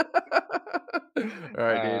 All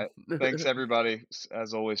right, dude. Thanks everybody.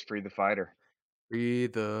 As always, free the fighter. Free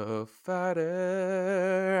the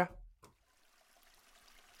fighter.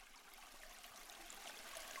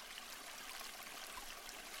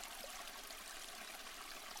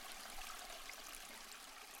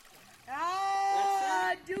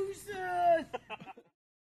 Deuces!